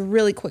 Like it was a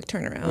really quick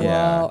turnaround.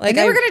 Yeah. Like and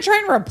they were going to try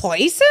and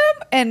replace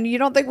him, and you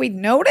don't think we'd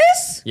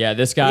notice? Yeah,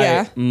 this guy,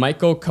 Yeah.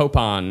 Michael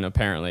Copon,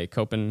 apparently.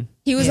 Copon.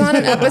 He was on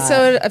an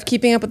episode of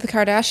Keeping Up with the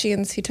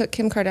Kardashians. He took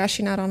Kim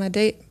Kardashian out on a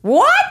date.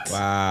 What?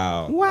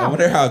 Wow. I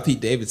wonder how Pete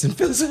Davidson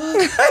feels about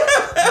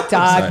it.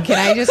 Dog, can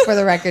I just for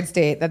the record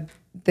state that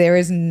there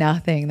is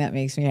nothing that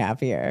makes me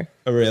happier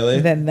Really?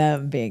 than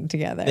them being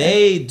together.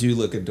 They do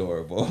look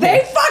adorable. They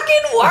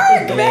fucking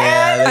work, man.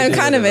 Yeah, they I'm do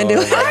kind look of into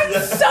adorable. it.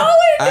 I'm so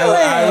into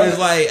it. I was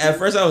like, at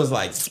first I was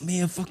like,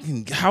 man,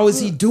 fucking, how is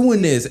he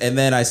doing this? And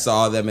then I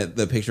saw them at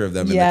the picture of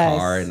them in Yes. the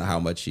car and how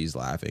much she's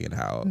laughing and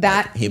how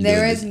that like, him there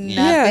doing is this.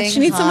 nothing. Yeah, she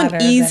needs someone hotter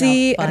than a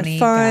easy and funny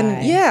fun.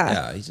 guy. Yeah.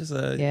 Yeah, he's just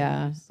a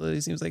Yeah. He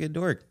seems like a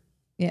dork.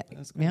 Yeah,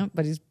 yeah,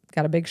 but he's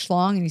got a big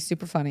schlong and he's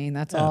super funny, and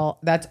that's all.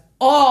 That's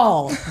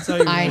all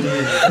I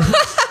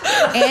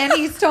need. And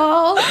he's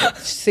tall.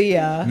 See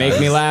ya. Make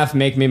me laugh,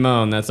 make me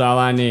moan. That's all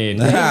I need.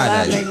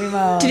 That make me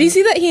moan. Did you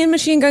see that he and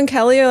Machine Gun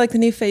Kelly are like the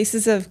new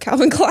faces of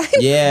Calvin Klein?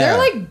 Yeah, They're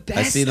like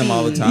I see them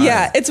all the besties. time.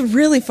 Yeah, it's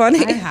really funny.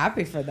 I'm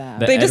happy for them.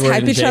 The They just Edward hype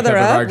and each Jacob other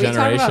of up. our We talk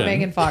about generation.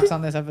 Megan Fox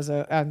on this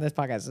episode, on this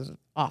podcast, as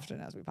often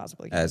as we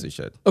possibly can. As we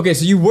should. Okay,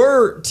 so you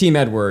were Team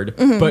Edward,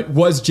 but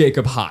was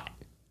Jacob hot?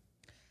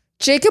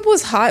 Jacob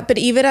was hot, but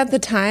even at the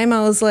time,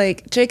 I was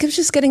like, Jacob's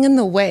just getting in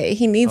the way.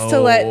 He needs to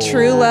let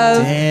true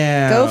love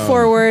Damn. go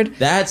forward.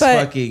 That's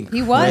But fucking crazy.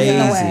 He was in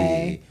the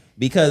way.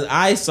 Because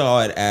I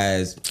saw it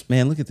as,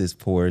 man, look at this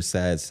poor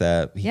sad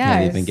sap. He Yeah,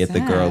 can't it's even get the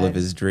girl of sad.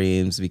 his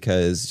dreams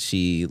because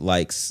she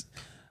likes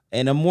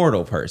an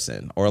immortal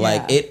person. Or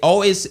like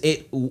Yeah.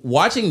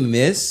 watching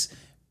this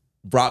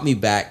brought me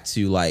back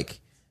to like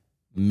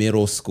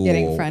middle school.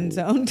 Getting friend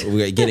zoned.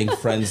 Getting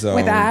friend zoned.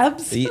 With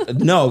abs?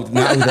 No,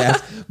 not with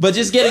abs. But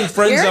just getting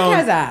friend Eric has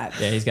zoned. abs.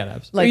 Yeah, he's got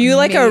abs. Are you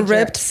like a major.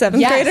 ripped seventh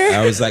Yes. grader?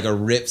 I was like a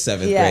ripped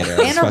seventh Yeah.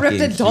 grader. I was And a ripped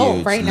fucking adult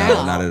huge. right No,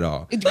 now. not at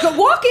all. Go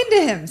walk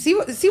into him. See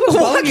what's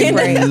going in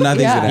brain. Nothing's gonna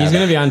He's happen.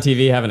 gonna be on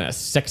TV having a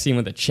sex scene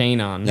with a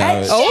chain on. No,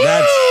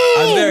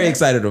 I'm very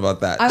excited about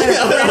that. I'm gonna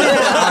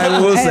I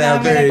will say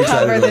I'm very gonna excited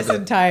cover about this that.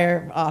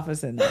 entire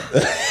office in there.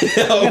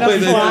 Oh, I'm gonna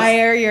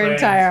flyer your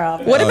entire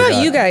office. What about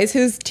God. you guys?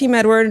 Who's Team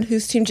Edward?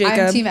 Who's Team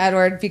Jacob? I'm Team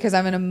Edward because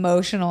I'm an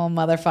emotional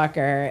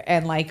motherfucker,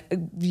 and like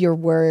your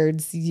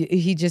words,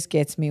 he just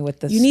gets me with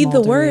the. You need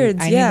the smoldery- words,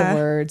 I yeah. need the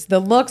words. The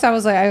looks, I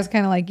was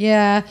kind of like,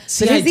 yeah.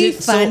 See, but I is he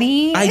did- so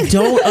funny? I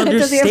don't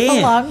Does he have a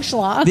understand. long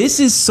schlong? This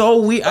is so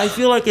weird. I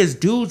feel like as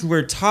dudes,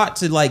 we're taught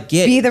to like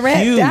get Be the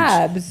red huge,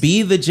 dabs.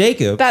 be the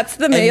Jacob. That's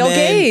the And male then-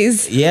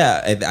 gaze.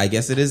 Yeah, I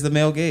guess it is the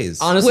male gaze.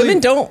 Honestly, Women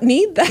don't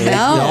need that.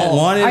 No, don't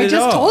want it I at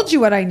just all. told you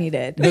what I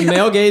needed. the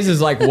male gaze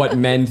is like what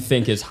men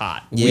think is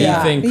hot.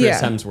 Yeah. We think Chris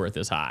Yeah. Hemsworth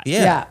is hot.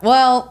 Yeah, Yeah.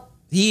 Well,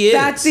 he is.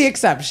 that's the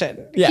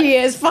exception. Yeah. He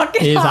is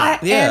fucking He's hot,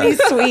 hot. Yeah. and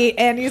he's sweet,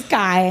 and he's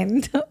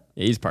kind.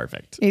 He's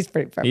perfect. He's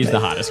pretty perfect. He's the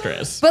hottest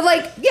Chris. But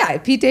like, yeah,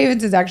 Pete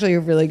Davidson is actually a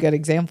really good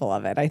example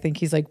of it. I think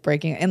he's like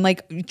breaking, and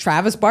like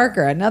Travis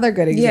Barker, another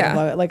good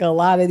example Yeah. of it. Like a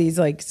lot of these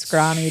like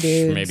scrawny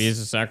dudes. Maybe he's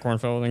a Zach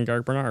Cornfield and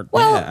Garth Bernard.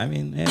 Well, Yeah, I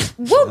mean, yeah.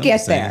 we'll I'm get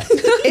just saying.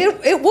 there.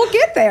 It will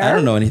get there. I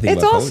don't know anything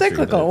It's about all poetry,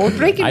 cyclical. but- We're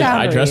breaking down.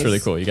 I dress really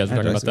cool. You guys were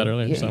talking dress about that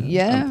earlier. So.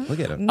 Yeah. Look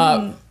at him.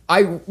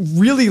 I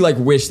really like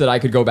wish that I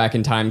could go back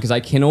in time because I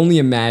can only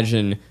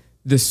imagine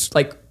this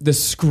like the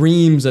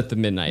screams at the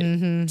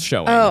midnight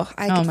showing. Oh,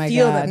 I Oh can my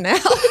feel God. them now.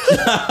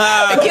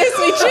 It gives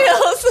me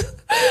chills.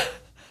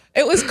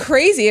 It was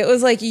crazy. It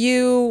was like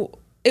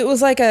it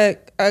was like a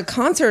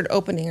concert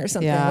opening or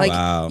something. Yeah. Like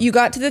Wow. you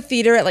got to the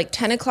theater at like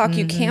 10 o'clock,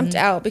 you camped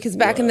out because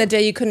back in the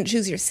day you couldn't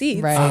choose your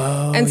seats. Right.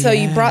 And so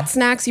you brought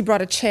snacks, you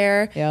brought a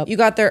chair, Yep. you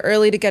got there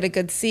early to get a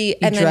good seat.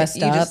 And then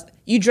dressed up.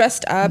 you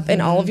dressed up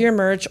in all of your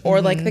merch or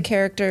like the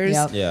characters.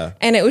 Yep. Yeah.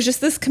 And it was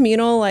just this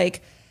communal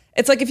like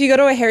it's like if you go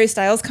to a Harry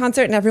Styles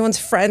concert and everyone's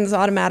friends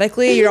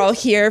automatically, you're all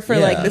here for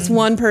like Yeah. this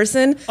one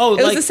person. Oh, it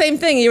was like- the same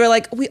thing. You were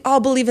like, we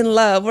all believe in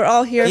love. We're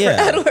all here for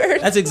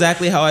Edward. That's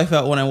exactly how I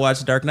felt when I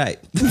watched Dark Knight.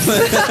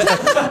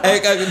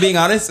 Being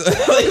honest,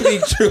 like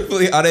being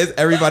truthfully honest,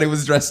 everybody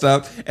was dressed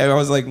up, and I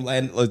was like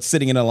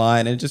sitting in a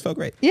line, and it just felt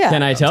great. Yeah.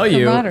 Can I tell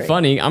you, Camaraderie.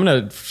 funny, I'm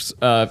going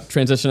to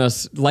transition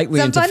us lightly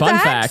Some into fun fun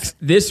facts? facts.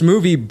 This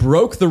movie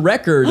broke the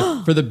record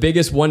for the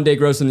biggest one-day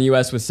gross in the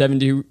U.S. with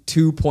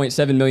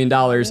 $72.7 million,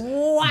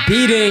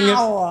 beating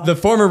the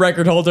former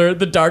record holder,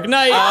 The Dark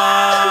Knight.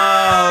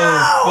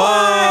 Oh,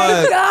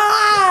 fuck. God.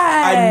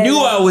 I knew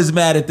I was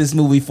mad at this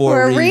movie for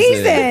For a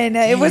reason.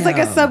 It was like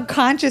a Damn.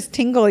 subconscious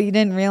tingle. You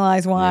didn't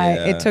realize why.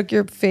 Yeah. It took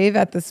your fave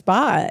at the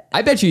spot.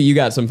 I bet you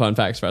got some fun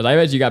facts for us. I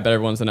bet you got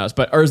better ones than us.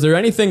 But is there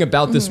anything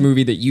about this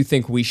movie that you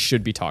think we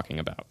should be talking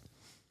about?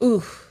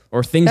 Ooh,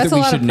 Or things That's that a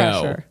we lot should of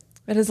know? pressure.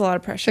 it is a lot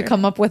of pressure. To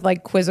come up with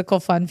like quizzical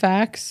fun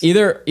facts.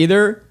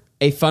 Either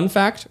a fun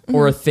fact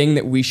or a thing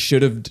that we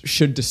should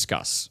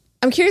discuss.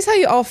 I'm curious how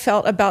you all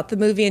felt about the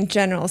movie in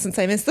general since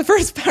I missed the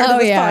first part Oh, of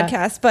this yeah.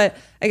 podcast. But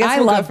I guess I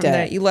we'll go loved from it.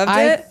 there. You loved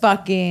I it?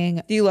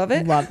 fucking Do you love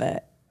it? love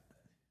it.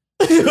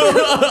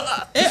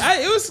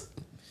 It was.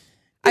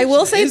 I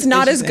will say it's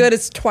not as interesting. good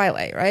as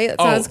Twilight, right? It's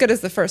not as good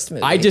as the first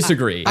movie. I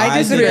disagree. I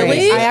disagree.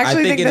 Really? I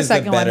actually think it the is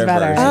second one's better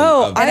better. version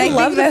Oh, of And I I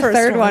love think the the first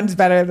third one. one's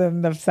better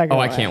than the second Oh,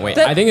 one. I can't wait.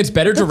 I think it's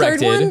better the third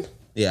directed. one?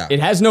 Yeah. It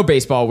has no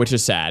baseball, which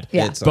is sad.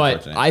 Yeah. It's But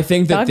unfortunate. I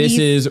think that this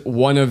Doggies. is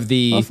one of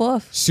the Woof,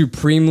 woof.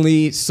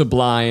 supremely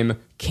sublime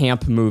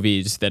camp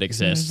movies that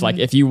exists. Like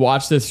if you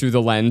watch this through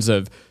the lens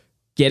of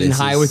getting This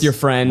high is- with your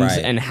friends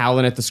right. and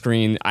howling at the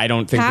screen, I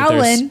don't think that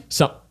there's Howling?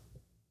 some.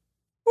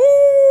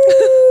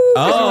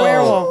 Oh.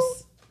 Werewolves.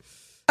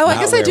 Oh, I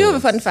Not guess I do have a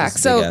werewolves. fun This fact.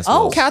 is So, big-ass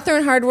wolves.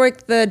 Catherine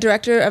Hardwicke, the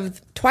director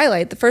of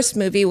Twilight, the first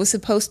movie, was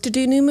supposed to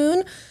do New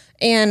Moon,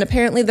 and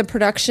apparently the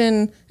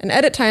production and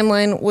edit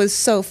timeline was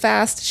so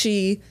fast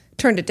she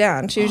turned it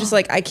down. She was just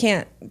like, I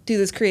can't do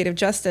this creative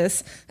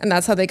justice, and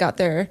that's how they got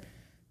their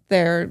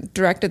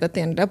director that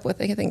they ended up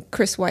with. I think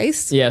Chris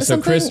Weiss. Yeah, or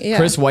so something.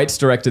 Chris Weitz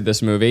directed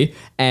this movie,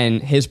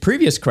 and his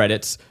previous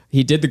credits,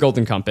 he did The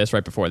Golden Compass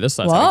right before this.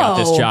 That's how he got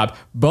this Whoa. job.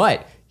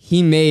 But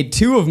he made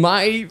two of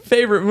my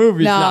favorite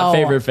movies, not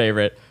No.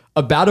 favorite.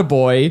 About a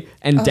Boy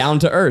and Down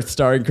to Earth,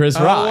 starring Chris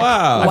Rock.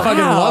 wow. I fucking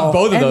love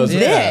both of And those.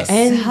 this.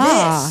 And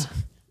Huh.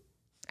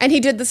 And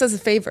he did this as a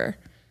favor.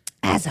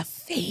 As a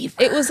favor.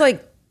 It was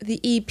like the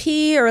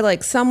EP or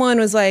like someone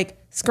was like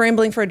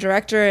scrambling for a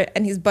director,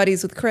 and he's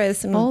buddies with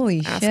Chris and Holy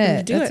asked him to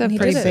shit. do That's it. a and he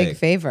pretty did it. big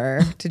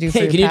favor to do for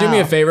Hey, your can you do me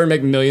a pal. favor and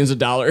make millions of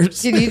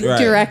dollars Can you Right.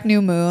 direct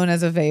New Moon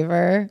as a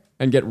favor?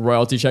 and get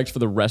royalty checks for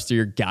the rest of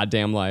your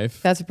goddamn life?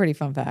 That's a pretty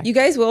fun fact. You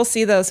guys will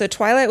see though. So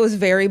Twilight was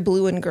very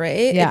blue and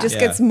gray. Yeah. It just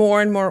Yeah. gets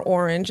more and more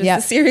orange as Yep.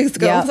 the series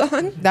goes Yep.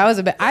 on. That was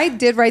a bit. I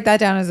did write that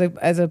down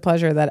as a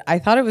pleasure that I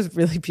thought it was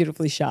really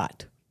beautifully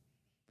shot.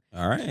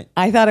 All right.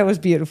 I thought it was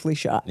beautifully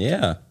shot.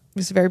 Yeah. It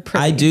was very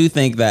pretty. I do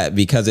think that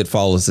because it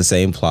follows the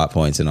same plot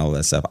points and all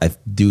that stuff, I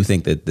do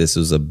think that this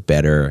was a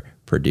better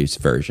produced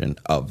version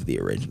of the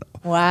original.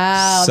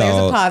 Wow, there's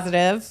So- a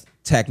positive.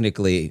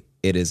 Technically,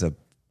 it is a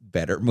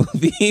better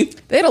movie.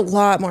 They had a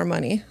lot more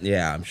money.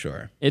 Yeah, I'm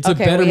sure. It's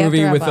Okay, a better we have to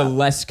movie wrap with a up.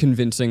 less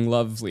convincing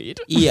love lead.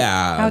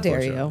 Yeah. How dare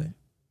unfortunately. you?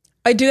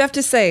 I do have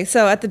to say,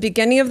 so at the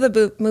beginning of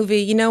the movie,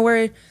 you know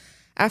where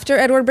after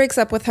Edward breaks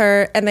up with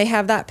her and they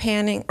have that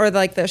panning or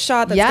like the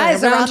shot that's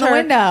Yes, going around the her.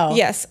 window.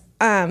 Yes.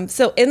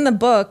 So in the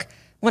book,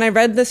 when I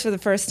read this for the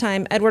first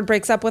time, Edward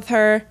breaks up with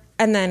her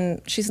and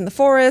then she's in the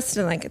forest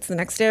and like it's the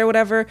next day or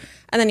whatever.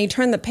 And then you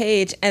turn the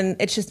page and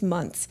it's just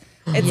months.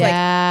 It's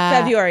Yeah.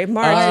 like February,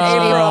 March,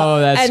 Oh, April.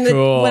 that's and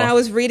cool. when I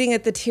was reading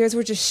it, the tears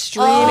were just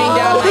streaming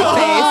down my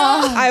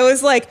face. I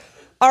was like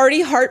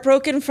already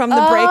heartbroken from the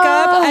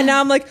breakup. And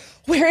now I'm like,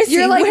 where is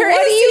You're he? like, Where what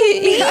do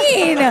is you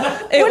he? mean? It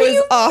What do was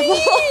you awful.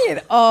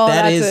 mean? Oh,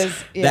 That that's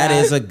is yeah. that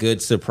is a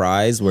good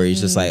surprise where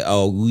he's just like,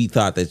 oh, we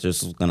thought that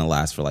this was gonna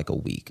last for like a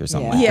week or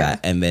something like Yeah. that,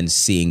 and then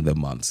seeing the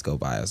months go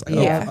by, I was like,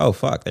 Yeah. oh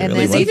fuck, they And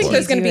really then So you went think for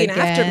there's it. going to be an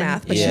Again.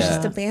 aftermath, but she's Yeah.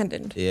 just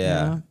abandoned.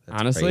 Yeah, that's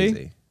Honestly,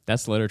 crazy.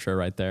 that's literature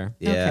right there.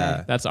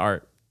 Yeah. That's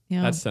art.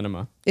 Yeah. That's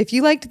cinema. If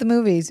you liked the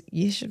movies,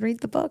 you should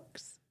read the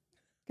books,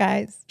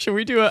 guys. Should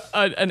we do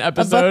an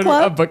episode,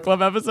 club? a book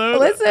club episode?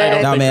 Listen. I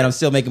don't No, think man, I'm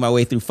still making my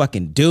way through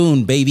fucking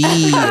Dune, baby.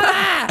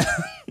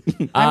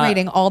 I'm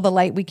reading All the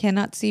Light We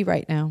Cannot See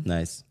right now.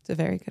 Nice. It's a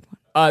very good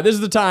one. This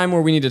is the time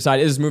where we need to decide,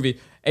 is this movie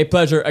a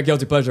pleasure, a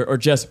guilty pleasure, or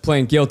just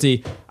plain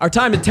guilty? Our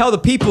time to tell the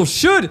people,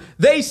 should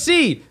they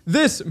see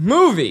this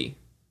movie?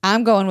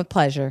 I'm going with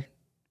pleasure.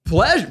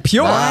 Pleasure,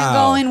 pure. I'm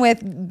going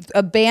with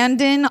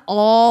abandon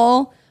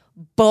all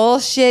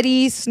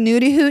bullshitty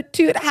snooty hoot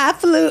toot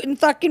highfalutin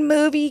fucking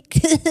movie.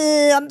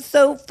 I'm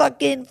so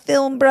fucking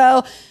film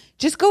bro.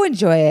 Just go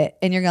enjoy it,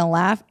 and you're gonna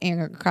laugh, and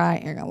you're gonna cry,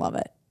 and you're gonna love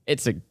it.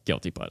 It's a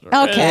guilty pleasure.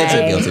 Okay. It's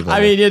a guilty pleasure.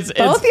 I mean, it's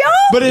Both y'all?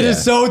 but it is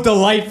Yeah. so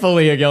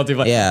delightfully a guilty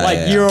pleasure. Yeah, like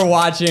yeah. you're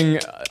watching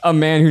a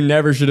man who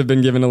never should have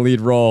been given a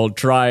lead role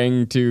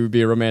trying to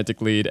be a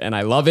romantic lead, and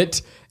I love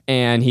it.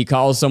 And he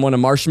calls someone a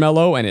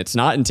marshmallow, and it's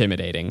not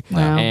intimidating.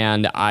 Wow.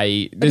 And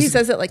But he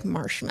says it like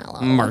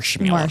marshmallow.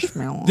 marshmallow.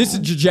 Marshmallow. This is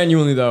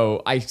genuinely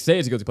though. I say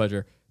it's a guilty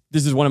pleasure.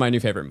 This is one of my new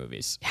favorite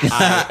movies.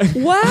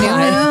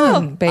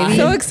 Wow. baby.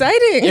 So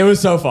exciting. It was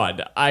so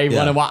fun. I Yeah.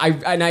 want to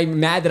watch. And I'm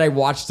mad that I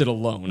watched it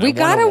alone. we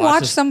gotta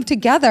watch some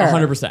together.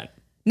 100%.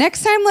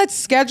 Next time, let's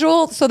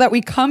schedule so that we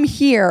come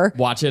here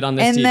Watch it on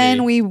this and TV.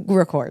 then we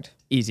record.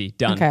 Easy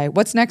done. Okay.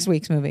 What's next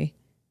week's movie?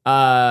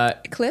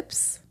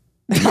 Eclipse.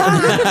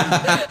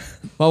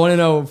 Well, I want to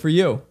know for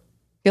you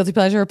Guilty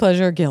pleasure or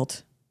pleasure or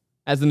guilt?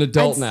 as an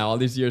adult I'd- now, all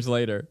these years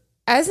later.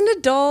 As an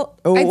adult,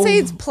 I'd say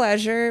it's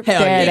pleasure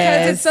Hell yeah. because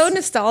There it it's is. so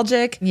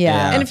nostalgic.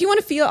 Yeah. And if you want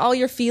to feel all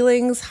your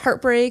feelings,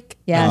 heartbreak,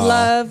 Yes.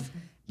 love,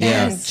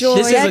 Yes. and joy.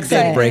 This is a Gets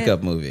good it.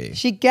 breakup movie.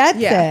 She gets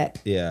Yeah. it.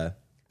 Yeah.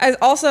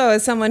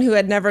 As someone who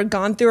had never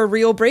gone through a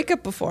real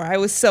breakup before, I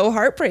was so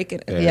heartbroken.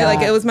 I feel Yeah.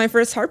 like it was my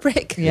first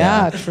heartbreak.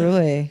 Yeah,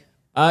 truly.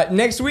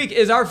 Next week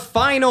is our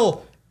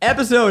final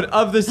episode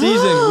of the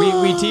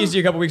season. we teased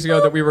you a couple weeks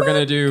ago that we were going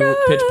to do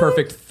Pitch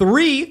Perfect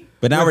 3.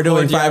 But now with we're doing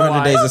Lord 500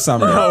 DIY. Days of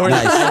Summer. No, we're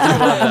Nice. I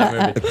love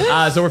that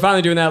movie. So we're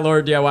finally doing that.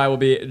 Lord DIY will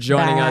be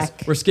joining us.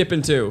 Back. We're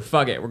skipping 2.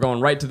 Fuck it. We're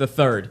going right to the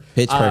 3rd.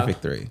 Pitch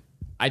Perfect 3.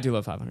 I do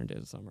love 500 Days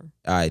of Summer.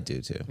 I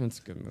do too. It's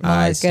a good movie.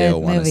 I good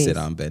still want to movies. sit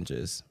on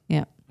benches.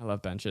 Yeah. I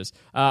love benches.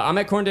 I'm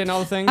at Corn Day and all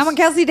the things. I'm on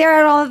Kelsey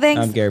Dare at all the things.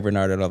 I'm Gary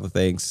Bernard and all the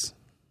things.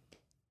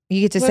 You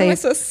get to What am I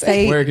say, supposed to say?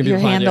 say Where can your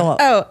people find you? handle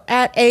Oh,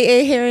 at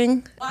AA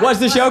Hearing. What's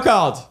the show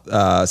called?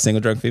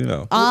 Single drunk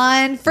female.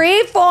 on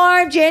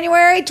Freeform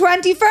January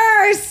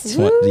 21st.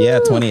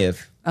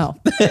 20th. Oh,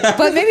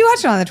 but maybe watch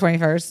it on the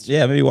 21st.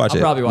 Yeah, maybe watch I'll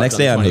it. probably watch next it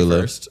day on on the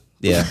Hulu. 21st.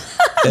 Yeah,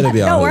 it'll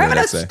be on No, Hulu we're having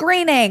a next day.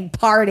 screening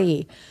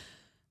party.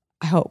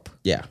 I hope.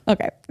 Yeah.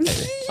 Okay.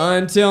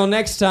 Until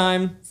next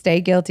time. Stay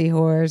guilty,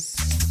 whores.